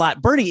Ravens a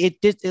lot. Bernie,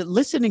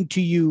 listening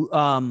to you,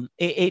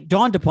 it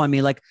dawned upon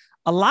me, like,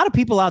 a lot of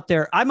people out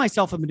there, I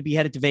myself am going to be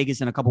headed to Vegas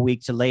in a couple of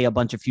weeks to lay a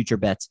bunch of future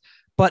bets.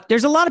 But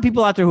there's a lot of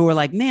people out there who are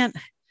like, man,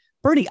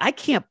 Bernie, I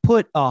can't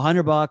put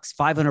 $100,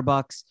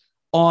 $500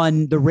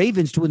 on the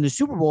Ravens to win the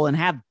Super Bowl and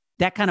have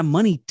that kind of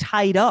money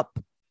tied up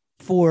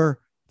for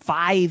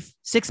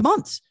 5-6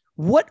 months.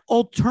 What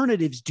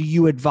alternatives do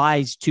you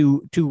advise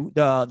to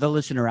the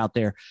listener out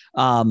there?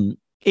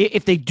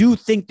 If they do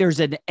think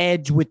there's an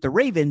edge with the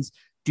Ravens,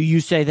 do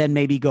you say then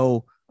maybe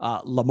go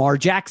Lamar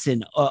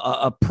Jackson,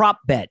 a prop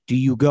bet? Do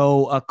you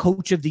go a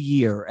coach of the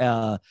year?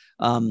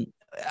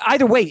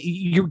 Either way,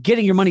 you're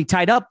getting your money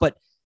tied up, but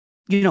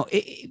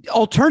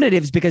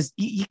alternatives, because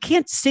you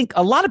can't sink.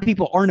 A lot of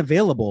people aren't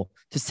available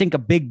to sink a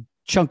big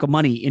chunk of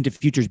money into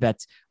futures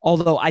bets.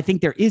 Although I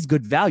think there is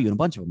good value in a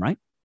bunch of them, right?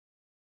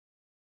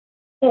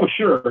 Oh,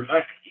 sure.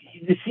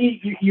 You see,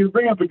 you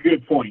bring up a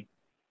good point.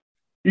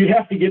 You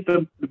have to get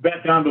the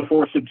bet down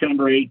before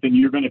September 8th, and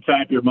you're going to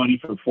tap your money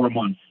for 4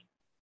 months.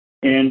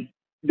 And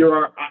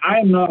I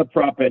am not a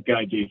prop bet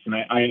guy, Jason.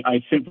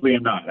 I simply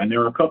am not. And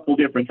there are a couple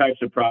different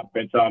types of prop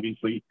bets,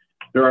 obviously.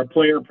 There are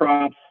player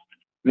props.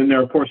 Then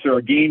there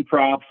are game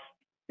props.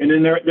 And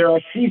then there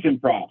are season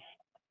props.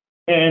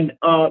 And,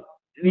 a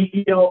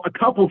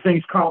couple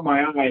things caught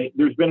my eye.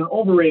 There's been an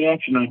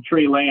overreaction on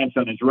Trey Lance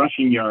on his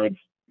rushing yards.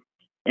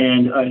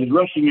 and his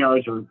rushing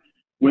yards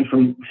went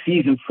from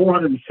season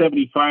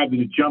 475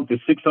 to jump to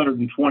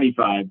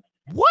 625.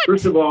 What?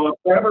 First of all,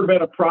 if I ever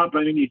bet a prop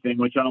on anything,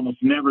 which I almost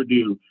never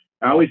do,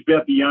 I always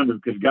bet the under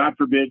because God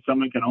forbid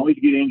someone can always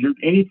get injured.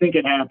 Anything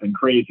can happen.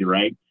 Crazy,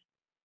 right?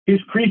 His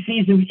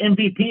preseason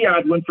MVP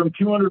odds went from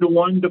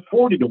 200-1 to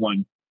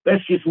 40-1.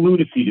 That's just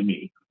lunacy to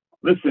me.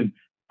 Listen,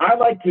 I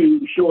like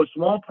to show a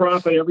small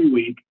profit every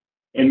week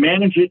and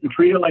manage it and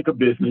treat it like a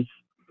business.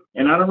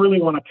 And I don't really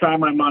want to tie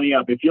my money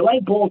up. If you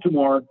like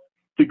Baltimore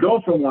to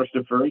go from worst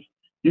to first,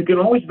 you can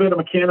always bet a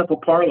mechanical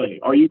parlay,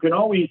 or you can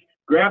always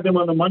grab them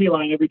on the money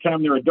line every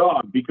time they're a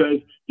dog, because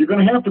you're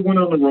going to have to win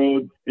on the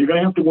road. You're going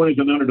to have to win as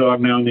an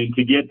underdog now and then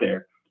to get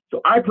there. So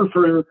I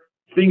prefer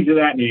things of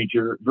that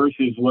nature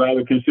versus what I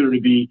would consider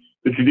to be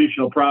the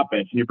traditional prop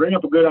bets. And you bring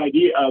up a good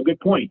idea, a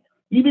good point.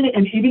 Even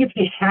if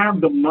you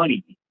have the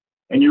money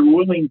and you're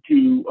willing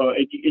to,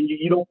 and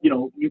you don't,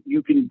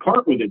 you can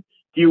part with it.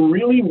 Do you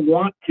really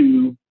want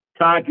to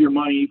tie up your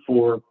money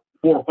for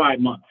 4 or 5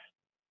 months?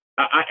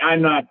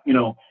 I'm not,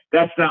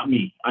 that's not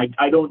me.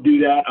 I don't do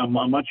that. I'm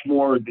much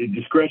more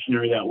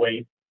discretionary that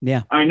way.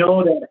 Yeah. I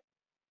know that,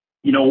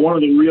 one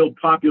of the real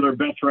popular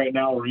bets right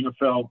now are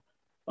NFL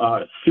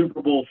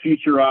Super Bowl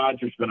future odds.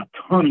 There's been a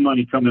ton of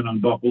money coming on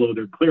Buffalo.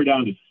 They're clear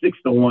down to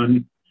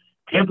 6-1.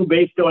 Tampa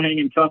Bay still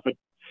hanging tough at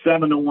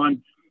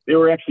 7-1. They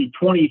were actually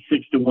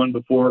 26-1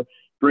 before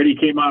Brady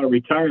came out of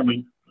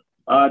retirement.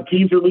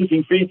 Teams are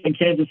losing faith in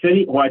Kansas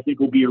City, who I think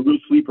will be a real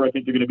sleeper. I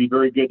think they're going to be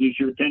very good this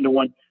year,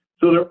 10-1.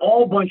 So they're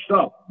all bunched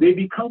up. They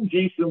become,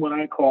 Jason, what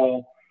I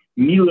call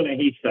needle in a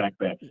haystack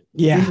bets.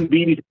 Yeah.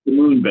 Beaties at the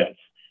moon bets.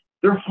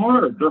 They're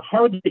hard. They're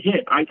hard to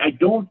hit. I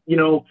don't,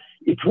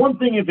 it's one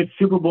thing if it's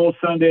Super Bowl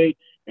Sunday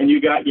and you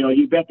got,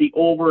 you bet the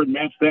over and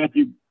Matt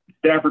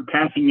Stafford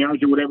passing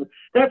yards or whatever.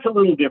 That's a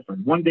little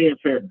different. One day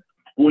affair.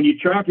 But when you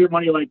trap your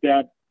money like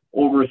that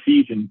over a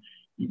season,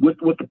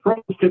 what the pros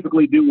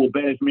typically do will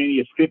bet as many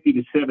as 50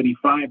 to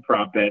 75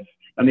 prop bets,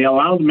 and they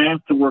allow the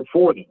math to work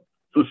for them.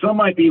 So some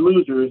might be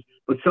losers,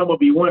 but some will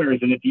be winners,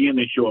 and at the end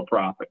they show a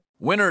profit.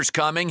 Winter's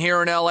coming.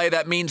 Here in L.A.,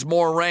 that means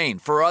more rain.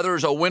 For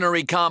others, a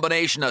wintry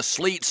combination of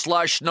sleet,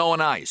 slush, snow,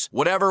 and ice.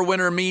 Whatever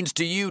winter means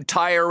to you,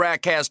 Tire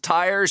Rack has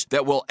tires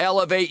that will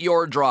elevate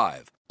your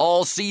drive.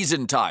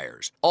 All-season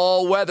tires,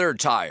 all-weather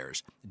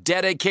tires,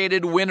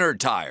 dedicated winter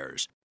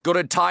tires. Go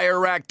to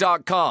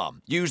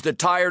TireRack.com. Use the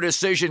Tire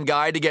Decision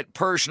Guide to get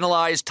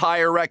personalized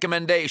tire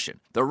recommendation.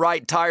 The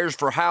right tires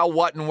for how,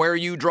 what, and where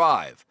you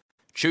drive.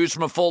 Choose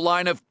from a full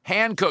line of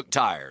hand-cooked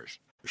tires.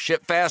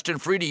 Ship fast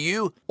and free to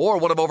you or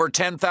one of over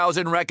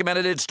 10,000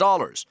 recommended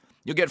installers.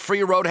 You'll get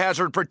free road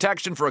hazard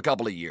protection for a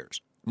couple of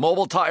years.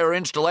 Mobile tire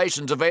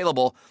installations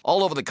available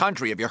all over the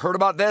country. Have you heard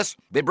about this?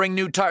 They bring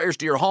new tires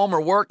to your home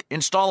or work,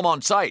 install them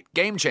on site.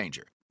 Game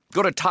changer.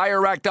 Go to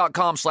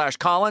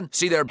TireRack.com/Colin,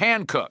 see their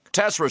hand-cooked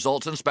test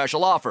results and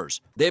special offers.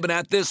 They've been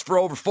at this for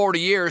over 40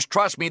 years.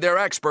 Trust me, they're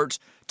experts.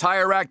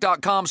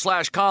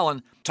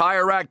 TireRack.com/Colin.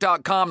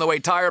 TireRack.com, the way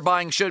tire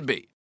buying should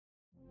be.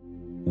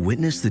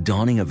 Witness the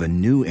dawning of a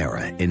new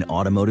era in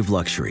automotive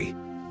luxury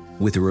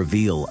with a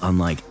reveal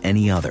unlike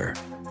any other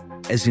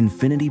as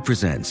Infiniti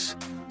presents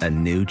a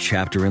new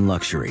chapter in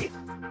luxury,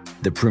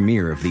 the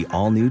premiere of the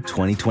all-new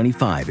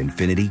 2025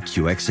 Infiniti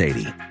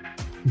QX80.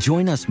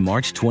 Join us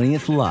March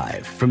 20th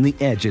live from the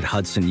Edge at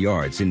Hudson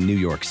Yards in New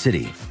York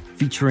City,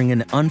 featuring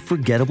an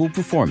unforgettable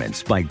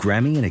performance by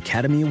Grammy and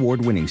Academy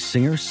Award-winning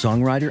singer,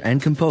 songwriter,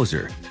 and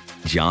composer,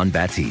 Jon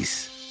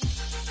Batiste.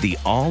 The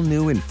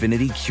all-new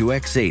Infiniti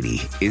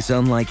QX80 is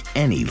unlike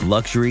any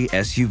luxury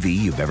SUV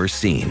you've ever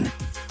seen.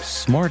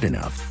 Smart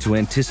enough to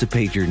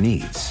anticipate your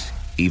needs,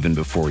 even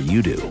before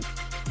you do.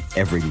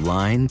 Every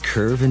line,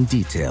 curve, and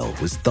detail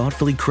was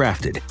thoughtfully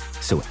crafted,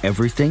 so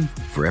everything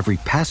for every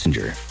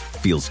passenger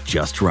feels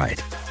just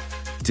right.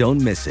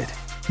 Don't miss it.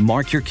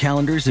 Mark your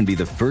calendars and be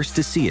the first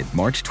to see it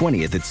March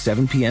 20th at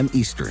 7 p.m.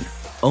 Eastern,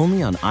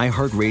 only on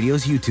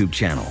iHeartRadio's YouTube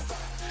channel.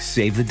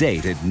 Save the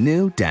date at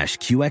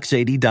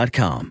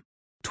new-QX80.com.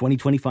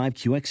 2025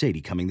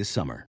 QX80 coming this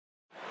summer.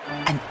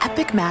 An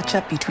epic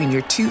matchup between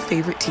your two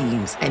favorite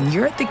teams, and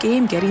you're at the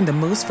game getting the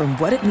most from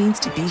what it means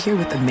to be here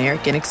with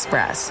American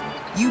Express.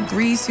 You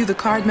breeze through the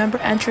card member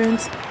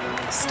entrance,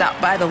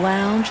 stop by the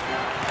lounge.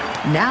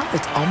 Now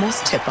it's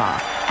almost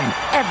tip-off, and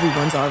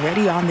everyone's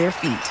already on their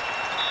feet.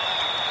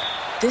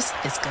 This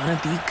is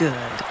gonna be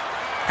good.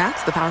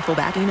 That's the powerful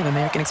backing of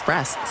American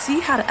Express.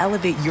 See how to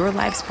elevate your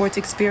live sports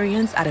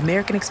experience at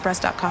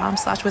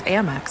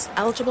americanexpress.com/withAmex.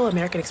 Eligible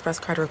American Express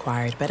card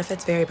required.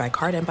 Benefits vary by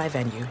card and by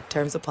venue.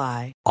 Terms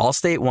apply.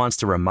 Allstate wants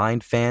to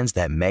remind fans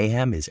that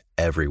mayhem is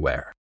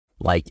everywhere.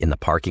 Like in the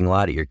parking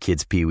lot at your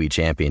kid's Pee Wee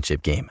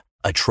Championship game.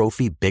 A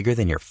trophy bigger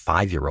than your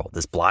 5-year-old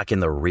is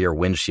blocking the rear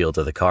windshield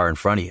of the car in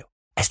front of you.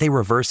 As they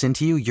reverse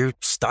into you, you're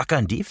stuck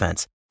on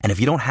defense. And if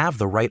you don't have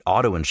the right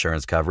auto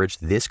insurance coverage,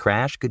 this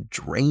crash could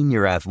drain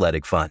your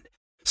athletic fund.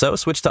 So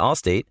switch to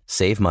Allstate,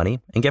 save money,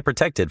 and get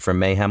protected from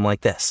mayhem like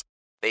this.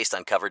 Based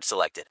on coverage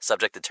selected,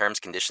 subject to terms,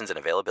 conditions, and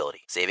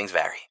availability. Savings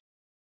vary.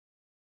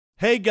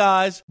 Hey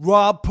guys,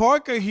 Rob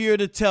Parker here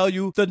to tell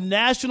you the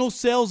national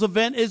sales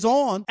event is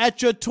on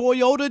at your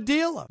Toyota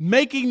dealer,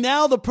 making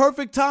now the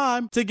perfect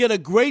time to get a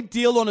great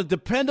deal on a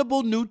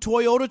dependable new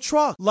Toyota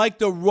truck like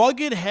the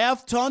rugged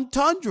half-ton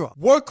Tundra.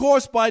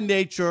 Workhorse by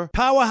nature,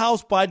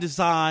 powerhouse by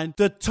design,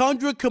 the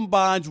Tundra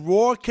combines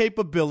raw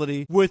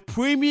capability with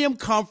premium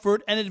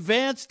comfort and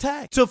advanced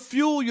tech to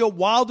fuel your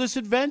wildest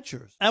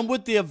adventures. And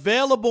with the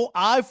available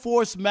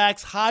iForce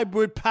Max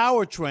hybrid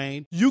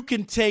powertrain, you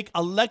can take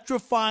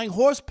electrifying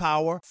horsepower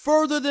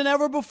further than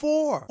ever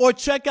before. Or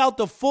check out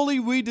the fully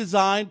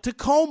redesigned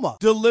Tacoma,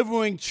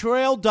 delivering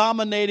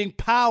trail-dominating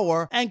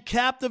power and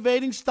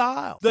captivating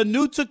style. The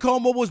new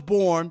Tacoma was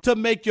born to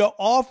make your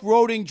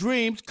off-roading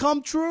dreams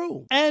come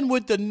true. And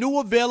with the new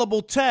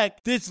available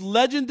tech, this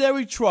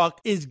legendary truck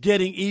is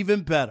getting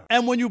even better.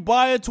 And when you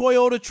buy a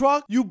Toyota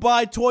truck, you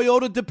buy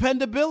Toyota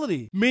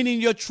dependability, meaning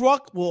your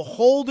truck will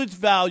hold its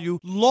value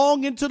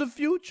long into the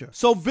future.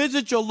 So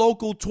visit your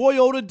local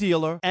Toyota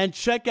dealer and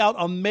check out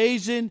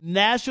amazing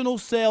national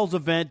sales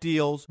event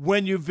deals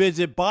when you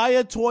visit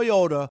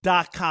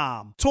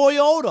buyatoyota.com.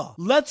 Toyota,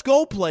 let's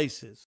go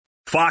places.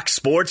 Fox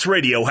Sports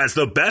Radio has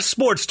the best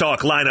sports talk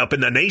lineup in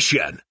the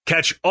nation.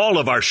 Catch all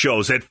of our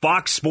shows at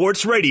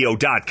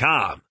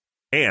foxsportsradio.com.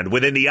 And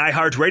within the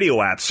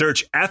iHeartRadio app,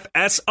 search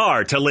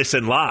FSR to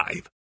listen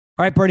live.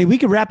 All right, Bernie, we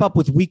can wrap up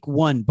with week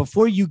one.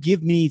 Before you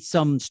give me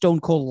some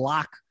Stone Cold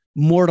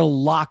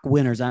mortal lock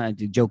winners, I'm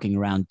joking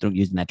around, don't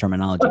using that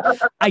terminology.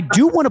 I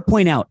do want to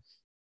point out,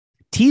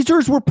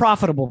 teasers were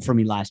profitable for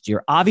me last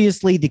year.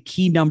 Obviously, the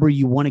key number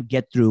you want to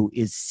get through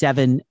is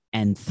 7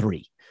 and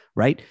 3,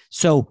 right?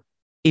 So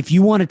if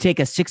you want to take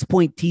a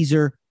 6-point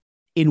teaser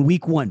in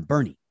week one,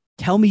 Bernie,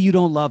 tell me you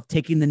don't love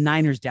taking the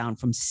Niners down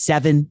from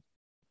 7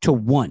 to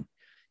 1.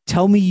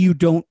 Tell me you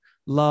don't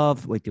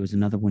love, wait, there was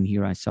another one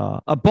here I saw.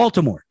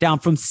 Baltimore down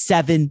from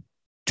 7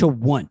 to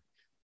 1.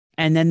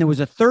 And then there was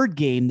a third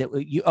game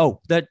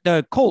that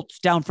the Colts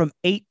down from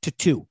 8 to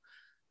 2.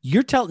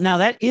 You're telling, now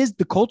that is,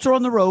 the Colts are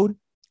on the road.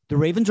 The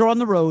Ravens are on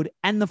the road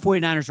and the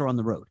 49ers are on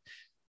the road.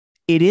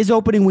 It is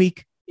opening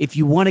week. If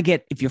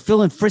you're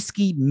feeling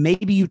frisky,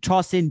 maybe you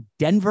toss in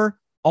Denver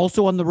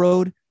also on the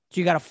road.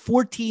 So you got a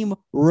 4-team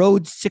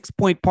road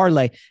 6-point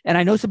parlay. And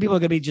I know some people are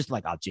going to be just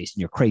like, oh, Jason,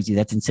 you're crazy.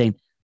 That's insane.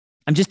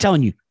 I'm just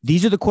telling you,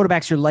 these are the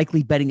quarterbacks you're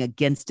likely betting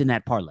against in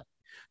that parlay.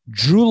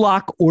 Drew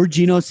Lock or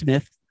Geno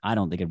Smith. I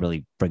don't think it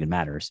really friggin'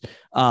 matters.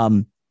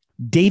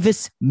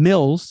 Davis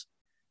Mills,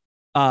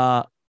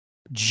 Joe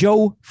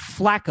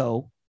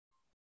Flacco,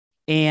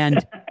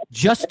 and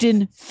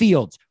Justin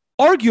Fields,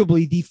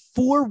 arguably the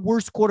 4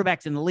 worst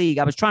quarterbacks in the league.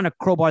 I was trying to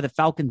crowbar the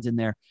Falcons in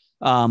there,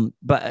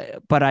 but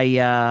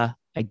I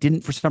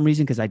didn't for some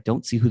reason because I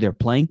don't see who they're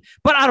playing.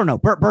 But I don't know,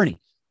 Bernie.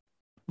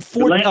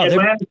 Atlanta's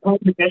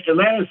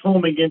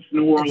home against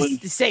New Orleans.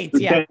 The Saints,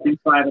 yeah.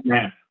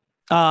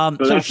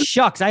 5.5. So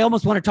shucks, I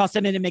almost want to toss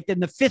them in and make them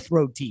the 5th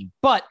road team.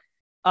 But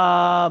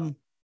go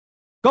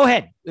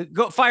ahead,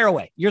 fire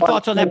away. Your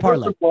thoughts on that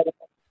parlay?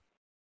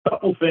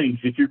 Couple things.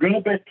 If you're going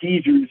to bet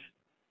teasers,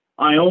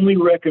 I only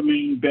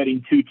recommend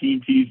betting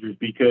 2-team teasers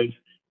because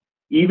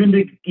even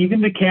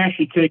to cash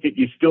a ticket,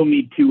 you still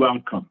need 2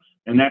 outcomes,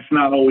 and that's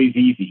not always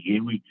easy.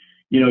 And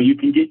you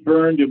can get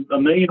burned a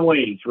million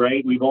ways,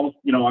 right? We've all,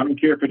 I don't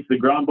care if it's the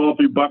ground ball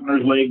through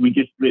Buckner's leg,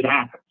 it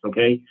happens,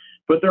 okay?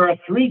 But there are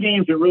 3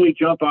 games that really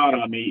jump out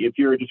on me if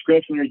you're a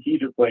discretionary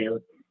teaser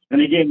player,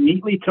 and again,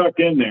 neatly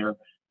tucked in there.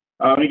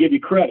 I'm going to give you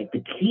credit.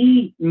 The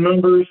key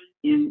numbers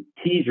in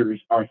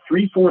teasers are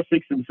 3, 4,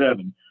 6, and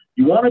 7.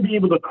 You want to be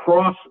able to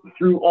cross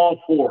through all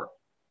 4.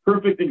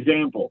 Perfect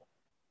example.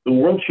 The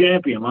world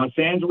champion, Los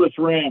Angeles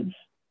Rams,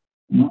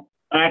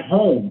 at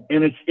home,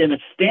 and it's in a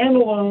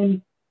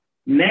standalone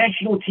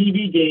national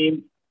TV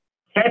game,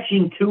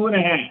 catching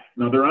 2.5.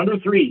 Now, they're under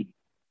 3.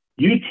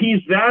 You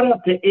tease that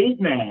up to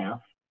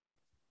 8.5,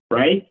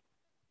 right?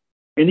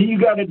 And then you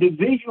got a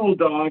divisional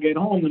dog at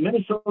home, the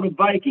Minnesota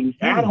Vikings,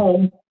 at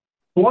home,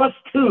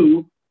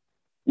 +2,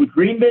 with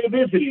Green Bay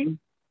visiting,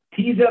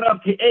 tease that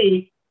up to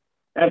 8.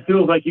 That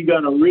feels like you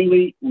got a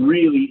really,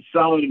 really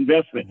solid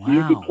investment. Wow.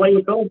 You could play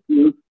with those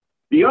 2.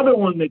 The other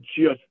one that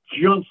just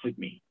jumps at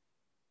me,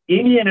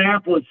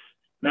 Indianapolis.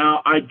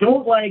 Now, I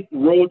don't like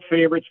road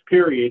favorites,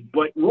 period,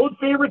 but road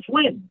favorites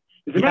win.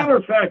 As a matter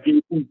of fact,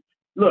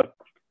 look,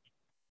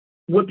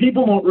 what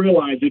people don't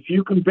realize, if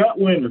you can bet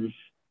winners,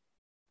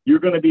 you're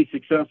going to be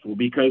successful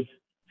because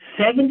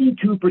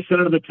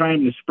 72% of the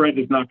time the spread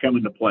does not come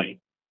into play,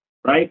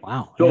 right?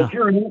 Wow. So if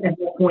you're an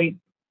 8.5-point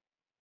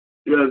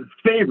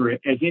favorite,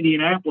 as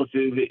Indianapolis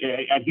is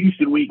at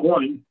Houston week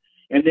 1,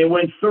 and they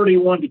went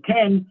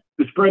 31-10,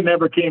 the spread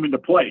never came into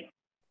play.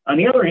 On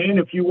the other hand,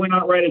 if you win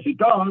outright as a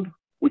dog,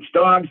 which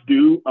dogs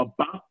do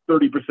about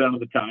 30% of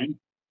the time,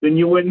 then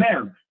you win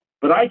there.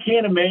 But I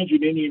can't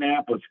imagine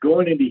Indianapolis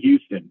going into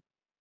Houston.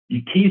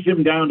 You tease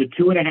them down to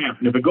 2.5.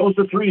 And if it goes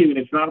to 3, then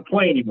it's not a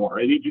play anymore.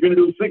 And if you're going to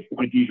do a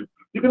 6-point teaser,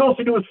 you can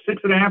also do a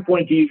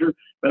 6.5-point teaser,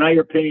 but now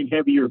you're paying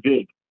heavier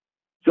vig.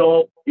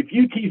 So if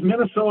you tease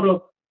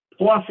Minnesota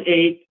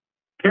 +8,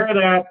 pair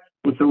that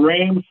with the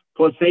Rams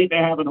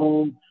 +8.5 at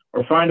home,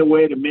 or find a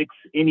way to mix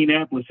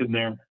Indianapolis in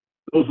there.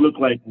 Those look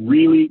like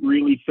really,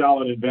 really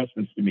solid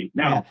investments to me.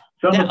 Now,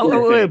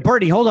 wait,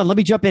 Bernie, hold on. Let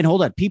me jump in.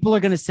 Hold on. People are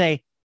going to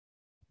say,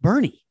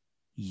 Bernie,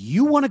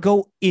 you want to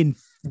go in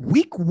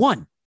week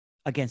 1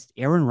 against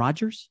Aaron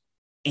Rodgers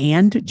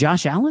and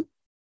Josh Allen?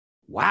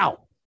 Wow.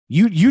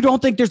 You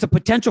don't think there's a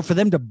potential for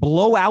them to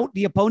blow out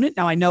the opponent?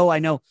 Now, I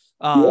know.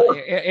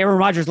 Aaron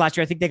Rodgers last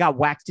year, I think they got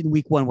waxed in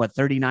week 1,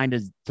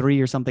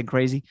 39-3 or something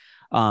crazy.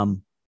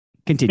 Continue.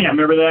 Yeah,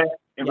 remember that?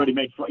 Everybody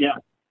makes fun. Yeah.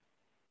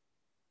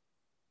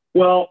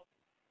 Well,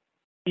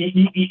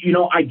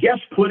 I guess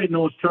put in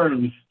those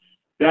terms,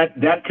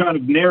 that kind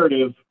of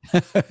narrative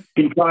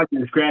can cause you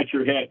to scratch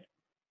your head.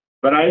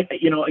 But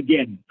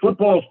again,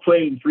 football is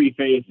played in 3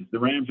 phases. The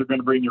Rams are going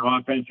to bring their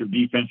offense or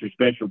defense or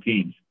special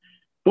teams.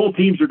 Both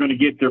teams are going to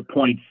get their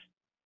points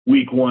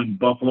week 1,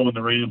 Buffalo and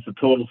the Rams, the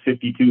total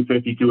 52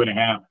 and a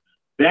half.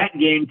 That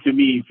game to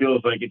me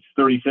feels like it's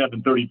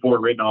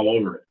 37-34 written all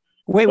over it.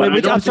 Wait,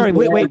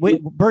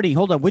 Bernie,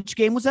 hold on. Which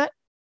game was that?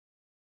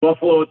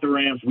 Buffalo at the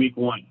Rams week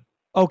 1.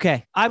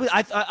 Okay.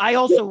 I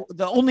also,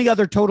 the only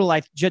other total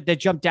that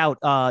jumped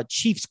out,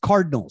 Chiefs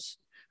Cardinals.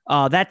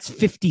 That's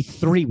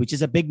 53, which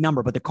is a big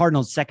number, but the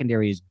Cardinals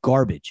secondary is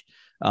garbage.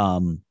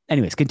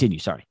 Anyways, continue.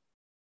 Sorry.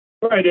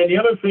 Right, and the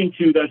other thing,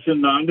 too, that's a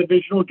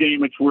non-divisional game,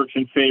 which works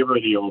in favor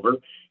of the over.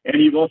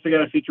 And you've also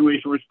got a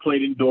situation where it's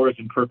played indoors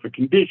in perfect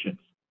conditions.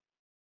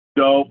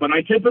 So, but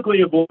I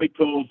typically avoid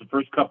totals the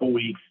first couple of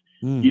weeks.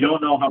 You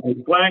don't know how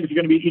many flags are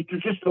going to be.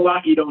 There's just a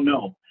lot you don't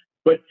know.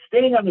 But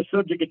staying on the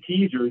subject of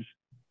teasers,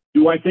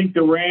 do I think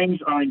the Rams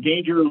are in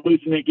danger of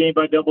losing that game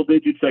by double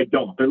digits? I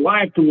don't. They're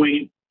live to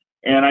win,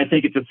 and I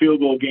think it's a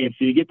field goal game.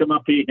 So you get them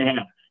up to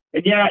 8.5.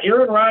 And, yeah,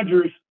 Aaron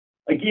Rodgers,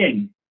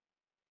 again,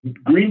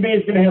 Green Bay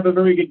is going to have a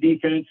very good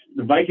defense.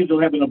 The Vikings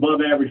will have an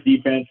above-average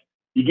defense.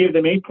 You give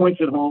them 8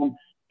 points at home.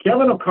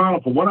 Kevin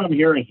O'Connell, from what I'm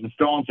hearing, is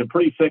installing some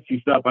pretty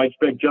sexy stuff. I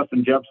expect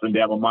Justin Jefferson to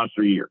have a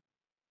monster year.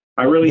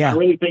 I really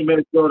think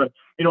Minnesota.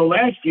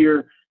 Last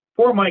year,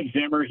 poor Mike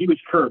Zimmer, he was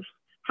cursed.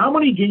 How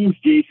many games,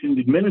 Jason,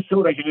 did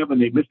Minnesota have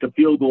and they missed a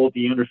field goal at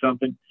the end or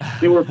something?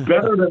 They were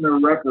better than their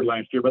record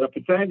last year. But a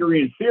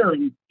Pythagorean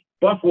theorem,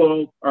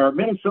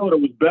 Minnesota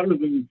was better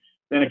than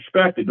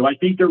expected. Do I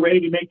think they're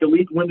ready to make the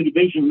leap and win the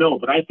division? No,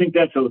 but I think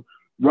that's a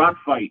rock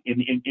fight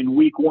in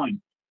week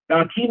 1.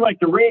 Now, a team like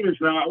the Raiders,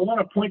 now I want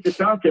to point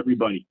this out to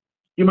everybody.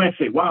 You might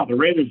say, wow, the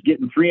Raiders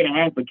getting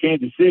 3.5 at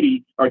Kansas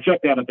City, or check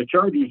that at the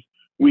Chargers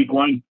week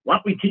 1. Why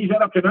don't we tease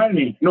that up to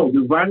 9.5? No,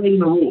 you're violating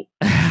the rule.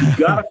 You've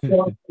got to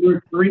go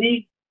through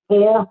 3,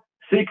 4,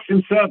 6,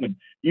 and 7.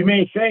 You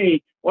may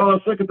say, well,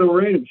 let's look at the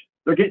Raiders.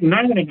 They're getting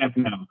 9.5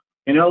 now.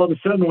 And all of a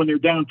sudden, when they're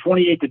down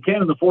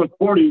 28-10 in the fourth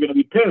quarter, you're going to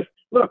be pissed.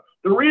 Look,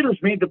 the Raiders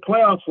made the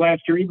playoffs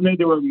last year, even though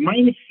they were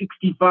minus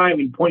 65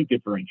 in point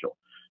differential.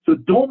 So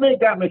don't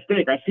make that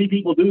mistake. I see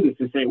people do this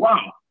and say,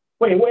 wow,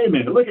 wait a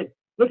minute. Look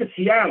at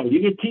Seattle.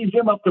 You can tease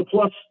them up to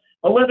plus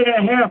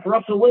 11.5.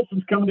 Russell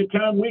Wilson's coming to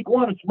town week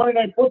 1. It's Monday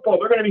Night Football.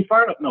 They're going to be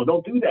fired up. No,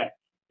 don't do that.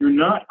 You're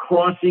not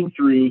crossing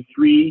through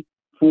 3,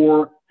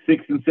 4,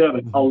 6, and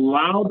 7.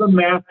 Allow the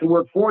math to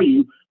work for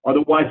you.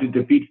 Otherwise, it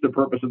defeats the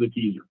purpose of the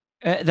teaser.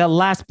 The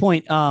last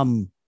point,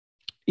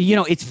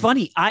 it's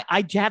funny.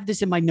 I have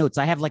this in my notes.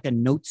 I have like a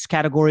notes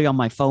category on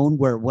my phone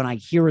where when I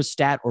hear a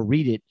stat or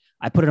read it,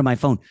 I put it on my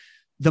phone.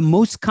 The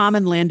most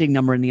common landing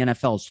number in the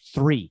NFL is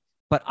 3.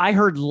 But I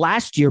heard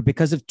last year,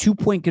 because of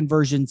 2-point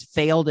conversions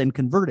failed and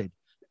converted,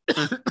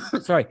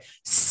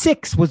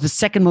 6 was the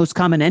second most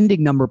common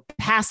ending number,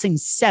 passing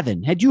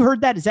 7. Had you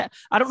heard that?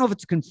 I don't know if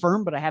it's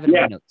confirmed, but I have it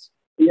in my notes.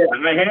 Yeah,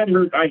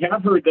 I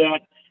have heard that.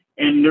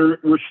 And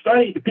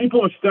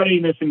people are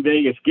studying this in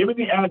Vegas. Given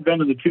the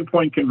advent of the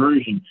 2-point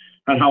conversion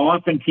and how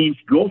often teams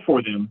go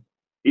for them,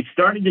 it's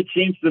starting to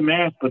change the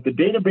math, but the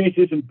database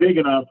isn't big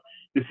enough.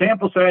 The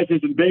sample size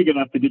isn't big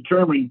enough to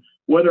determine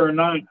whether or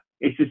not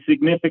it's a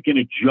significant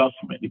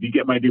adjustment, if you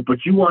get my idea. But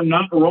you are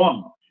not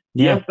wrong.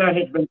 Yeah. Yes, that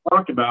has been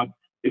talked about.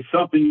 It's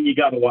something you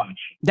got to watch.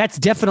 That's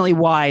definitely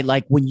why,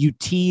 like, when you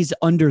tease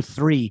under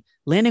 3,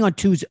 landing on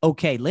 2 is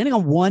okay. Landing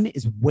on 1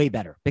 is way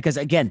better because,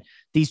 again,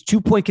 these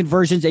 2-point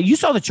conversions, and you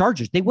saw the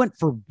Chargers, they went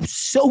for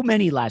so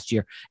many last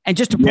year. And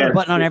just to put a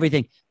button on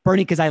everything,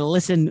 Bernie, because I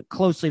listen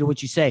closely to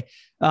what you say,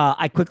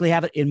 I quickly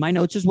have it in my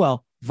notes as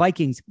well.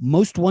 Vikings,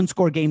 most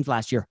one-score games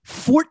last year,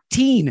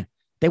 14.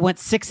 They went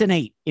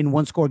 6-8 in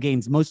one-score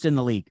games, most in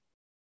the league.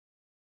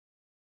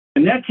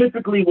 And that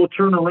typically will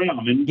turn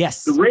around. And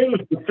yes, the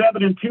Raiders were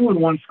 7-2 in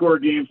one-score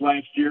games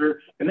last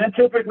year, and that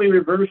typically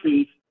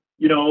reverses,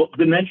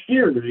 the next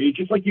year. It's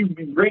just like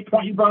great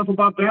point you brought up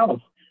about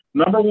Dallas.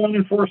 Number 1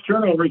 in forced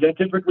turnovers, that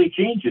typically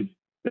changes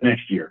the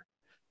next year.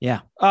 Yeah.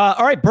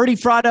 All right, Bernie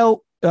Fratto,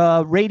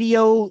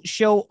 radio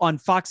show on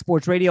Fox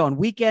Sports Radio on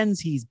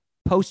weekends. He's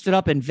posted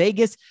up in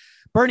Vegas.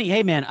 Bernie,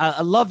 hey, man,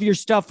 I love your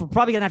stuff. We're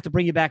probably going to have to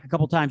bring you back a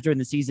couple times during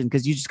the season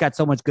because you just got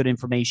so much good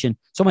information,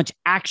 so much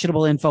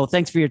actionable info.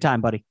 Thanks for your time,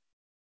 buddy.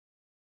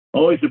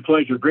 Always a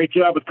pleasure. Great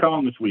job with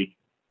calling this week.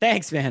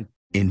 Thanks, man.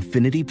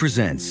 Infinity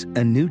presents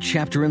a new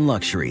chapter in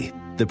luxury,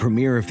 the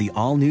premiere of the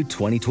all-new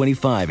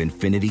 2025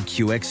 Infiniti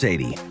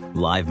QX80,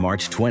 live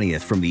March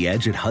 20th from the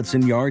Edge at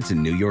Hudson Yards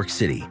in New York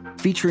City,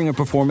 featuring a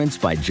performance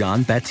by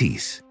John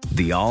Batiste.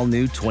 The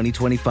all-new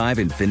 2025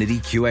 Infiniti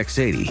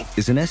QX80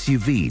 is an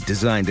SUV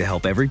designed to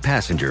help every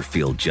passenger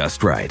feel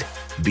just right.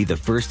 Be the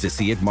first to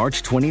see it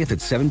March 20th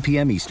at 7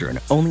 p.m. Eastern,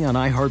 only on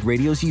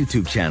iHeartRadio's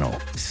YouTube channel.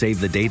 Save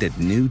the date at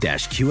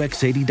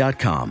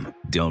new-QX80.com.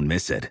 Don't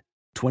miss it.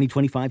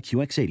 2025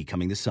 QX80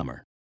 coming this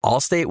summer.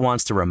 Allstate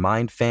wants to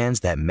remind fans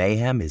that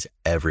mayhem is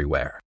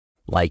everywhere.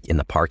 Like in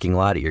the parking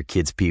lot at your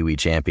kid's Pee Wee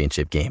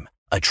Championship game.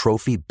 A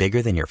trophy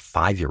bigger than your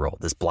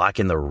 5-year-old is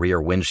blocking the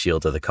rear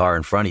windshield of the car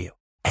in front of you.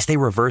 As they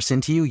reverse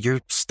into you,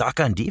 you're stuck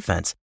on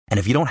defense. And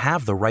if you don't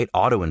have the right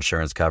auto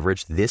insurance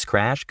coverage, this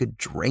crash could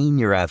drain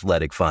your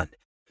athletic fund.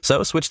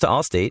 So switch to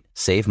Allstate,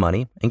 save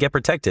money, and get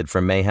protected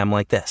from mayhem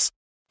like this.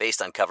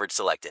 Based on coverage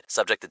selected,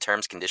 subject to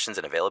terms, conditions,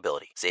 and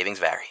availability. Savings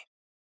vary.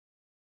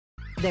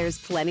 There's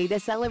plenty to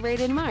celebrate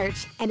in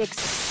March and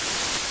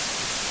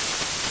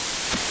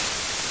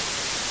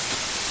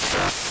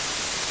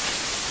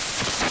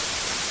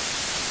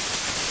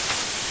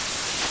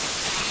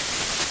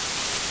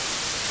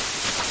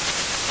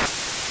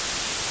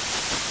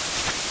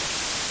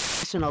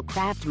National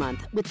Craft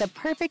Month with the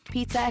perfect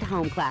pizza at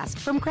home class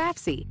from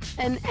Craftsy.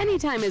 And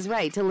anytime is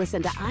right to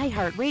listen to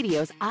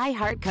iHeartRadio's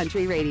iHeart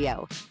Country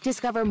Radio.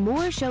 Discover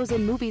more shows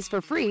and movies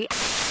for free.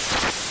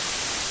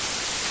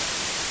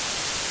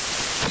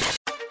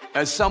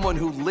 As someone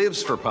who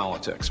lives for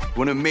politics,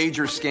 when a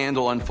major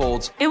scandal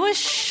unfolds, it was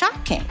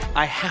shocking.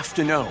 I have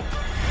to know,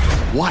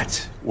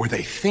 what were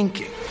they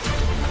thinking?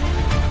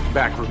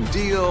 Backroom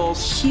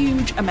deals,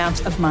 huge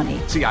amounts of money,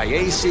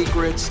 CIA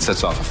secrets,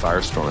 sets off a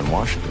firestorm in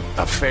Washington,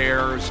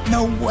 affairs.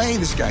 No way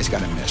this guy's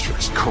got a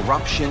mistress.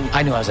 Corruption.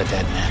 I knew I was a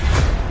dead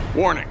man.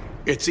 Warning,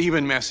 it's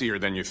even messier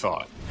than you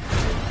thought.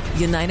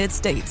 United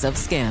States of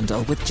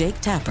Scandal with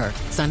Jake Tapper,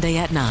 Sunday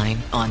at 9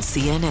 on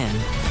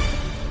CNN.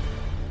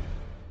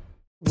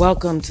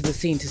 Welcome to the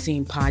Scene to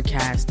Scene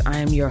podcast. I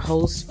am your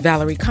host,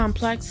 Valerie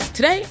Complex.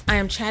 Today, I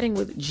am chatting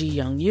with Ji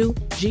Young Yu.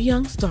 Ji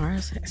Young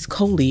stars as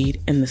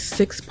co-lead in the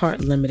 6-part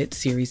limited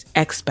series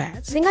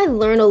Expats. I think I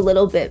learn a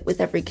little bit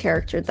with every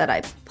character that I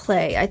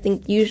play. I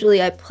think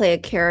usually I play a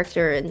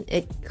character and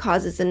it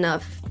causes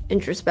enough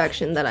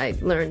introspection that I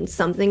learn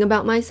something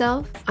about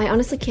myself. I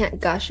honestly can't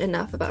gush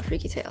enough about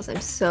Freaky Tales.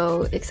 I'm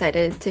so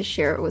excited to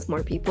share it with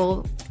more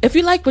people. If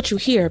you like what you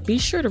hear, be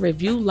sure to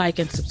review, like,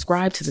 and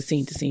subscribe to the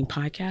Scene to Scene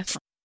podcast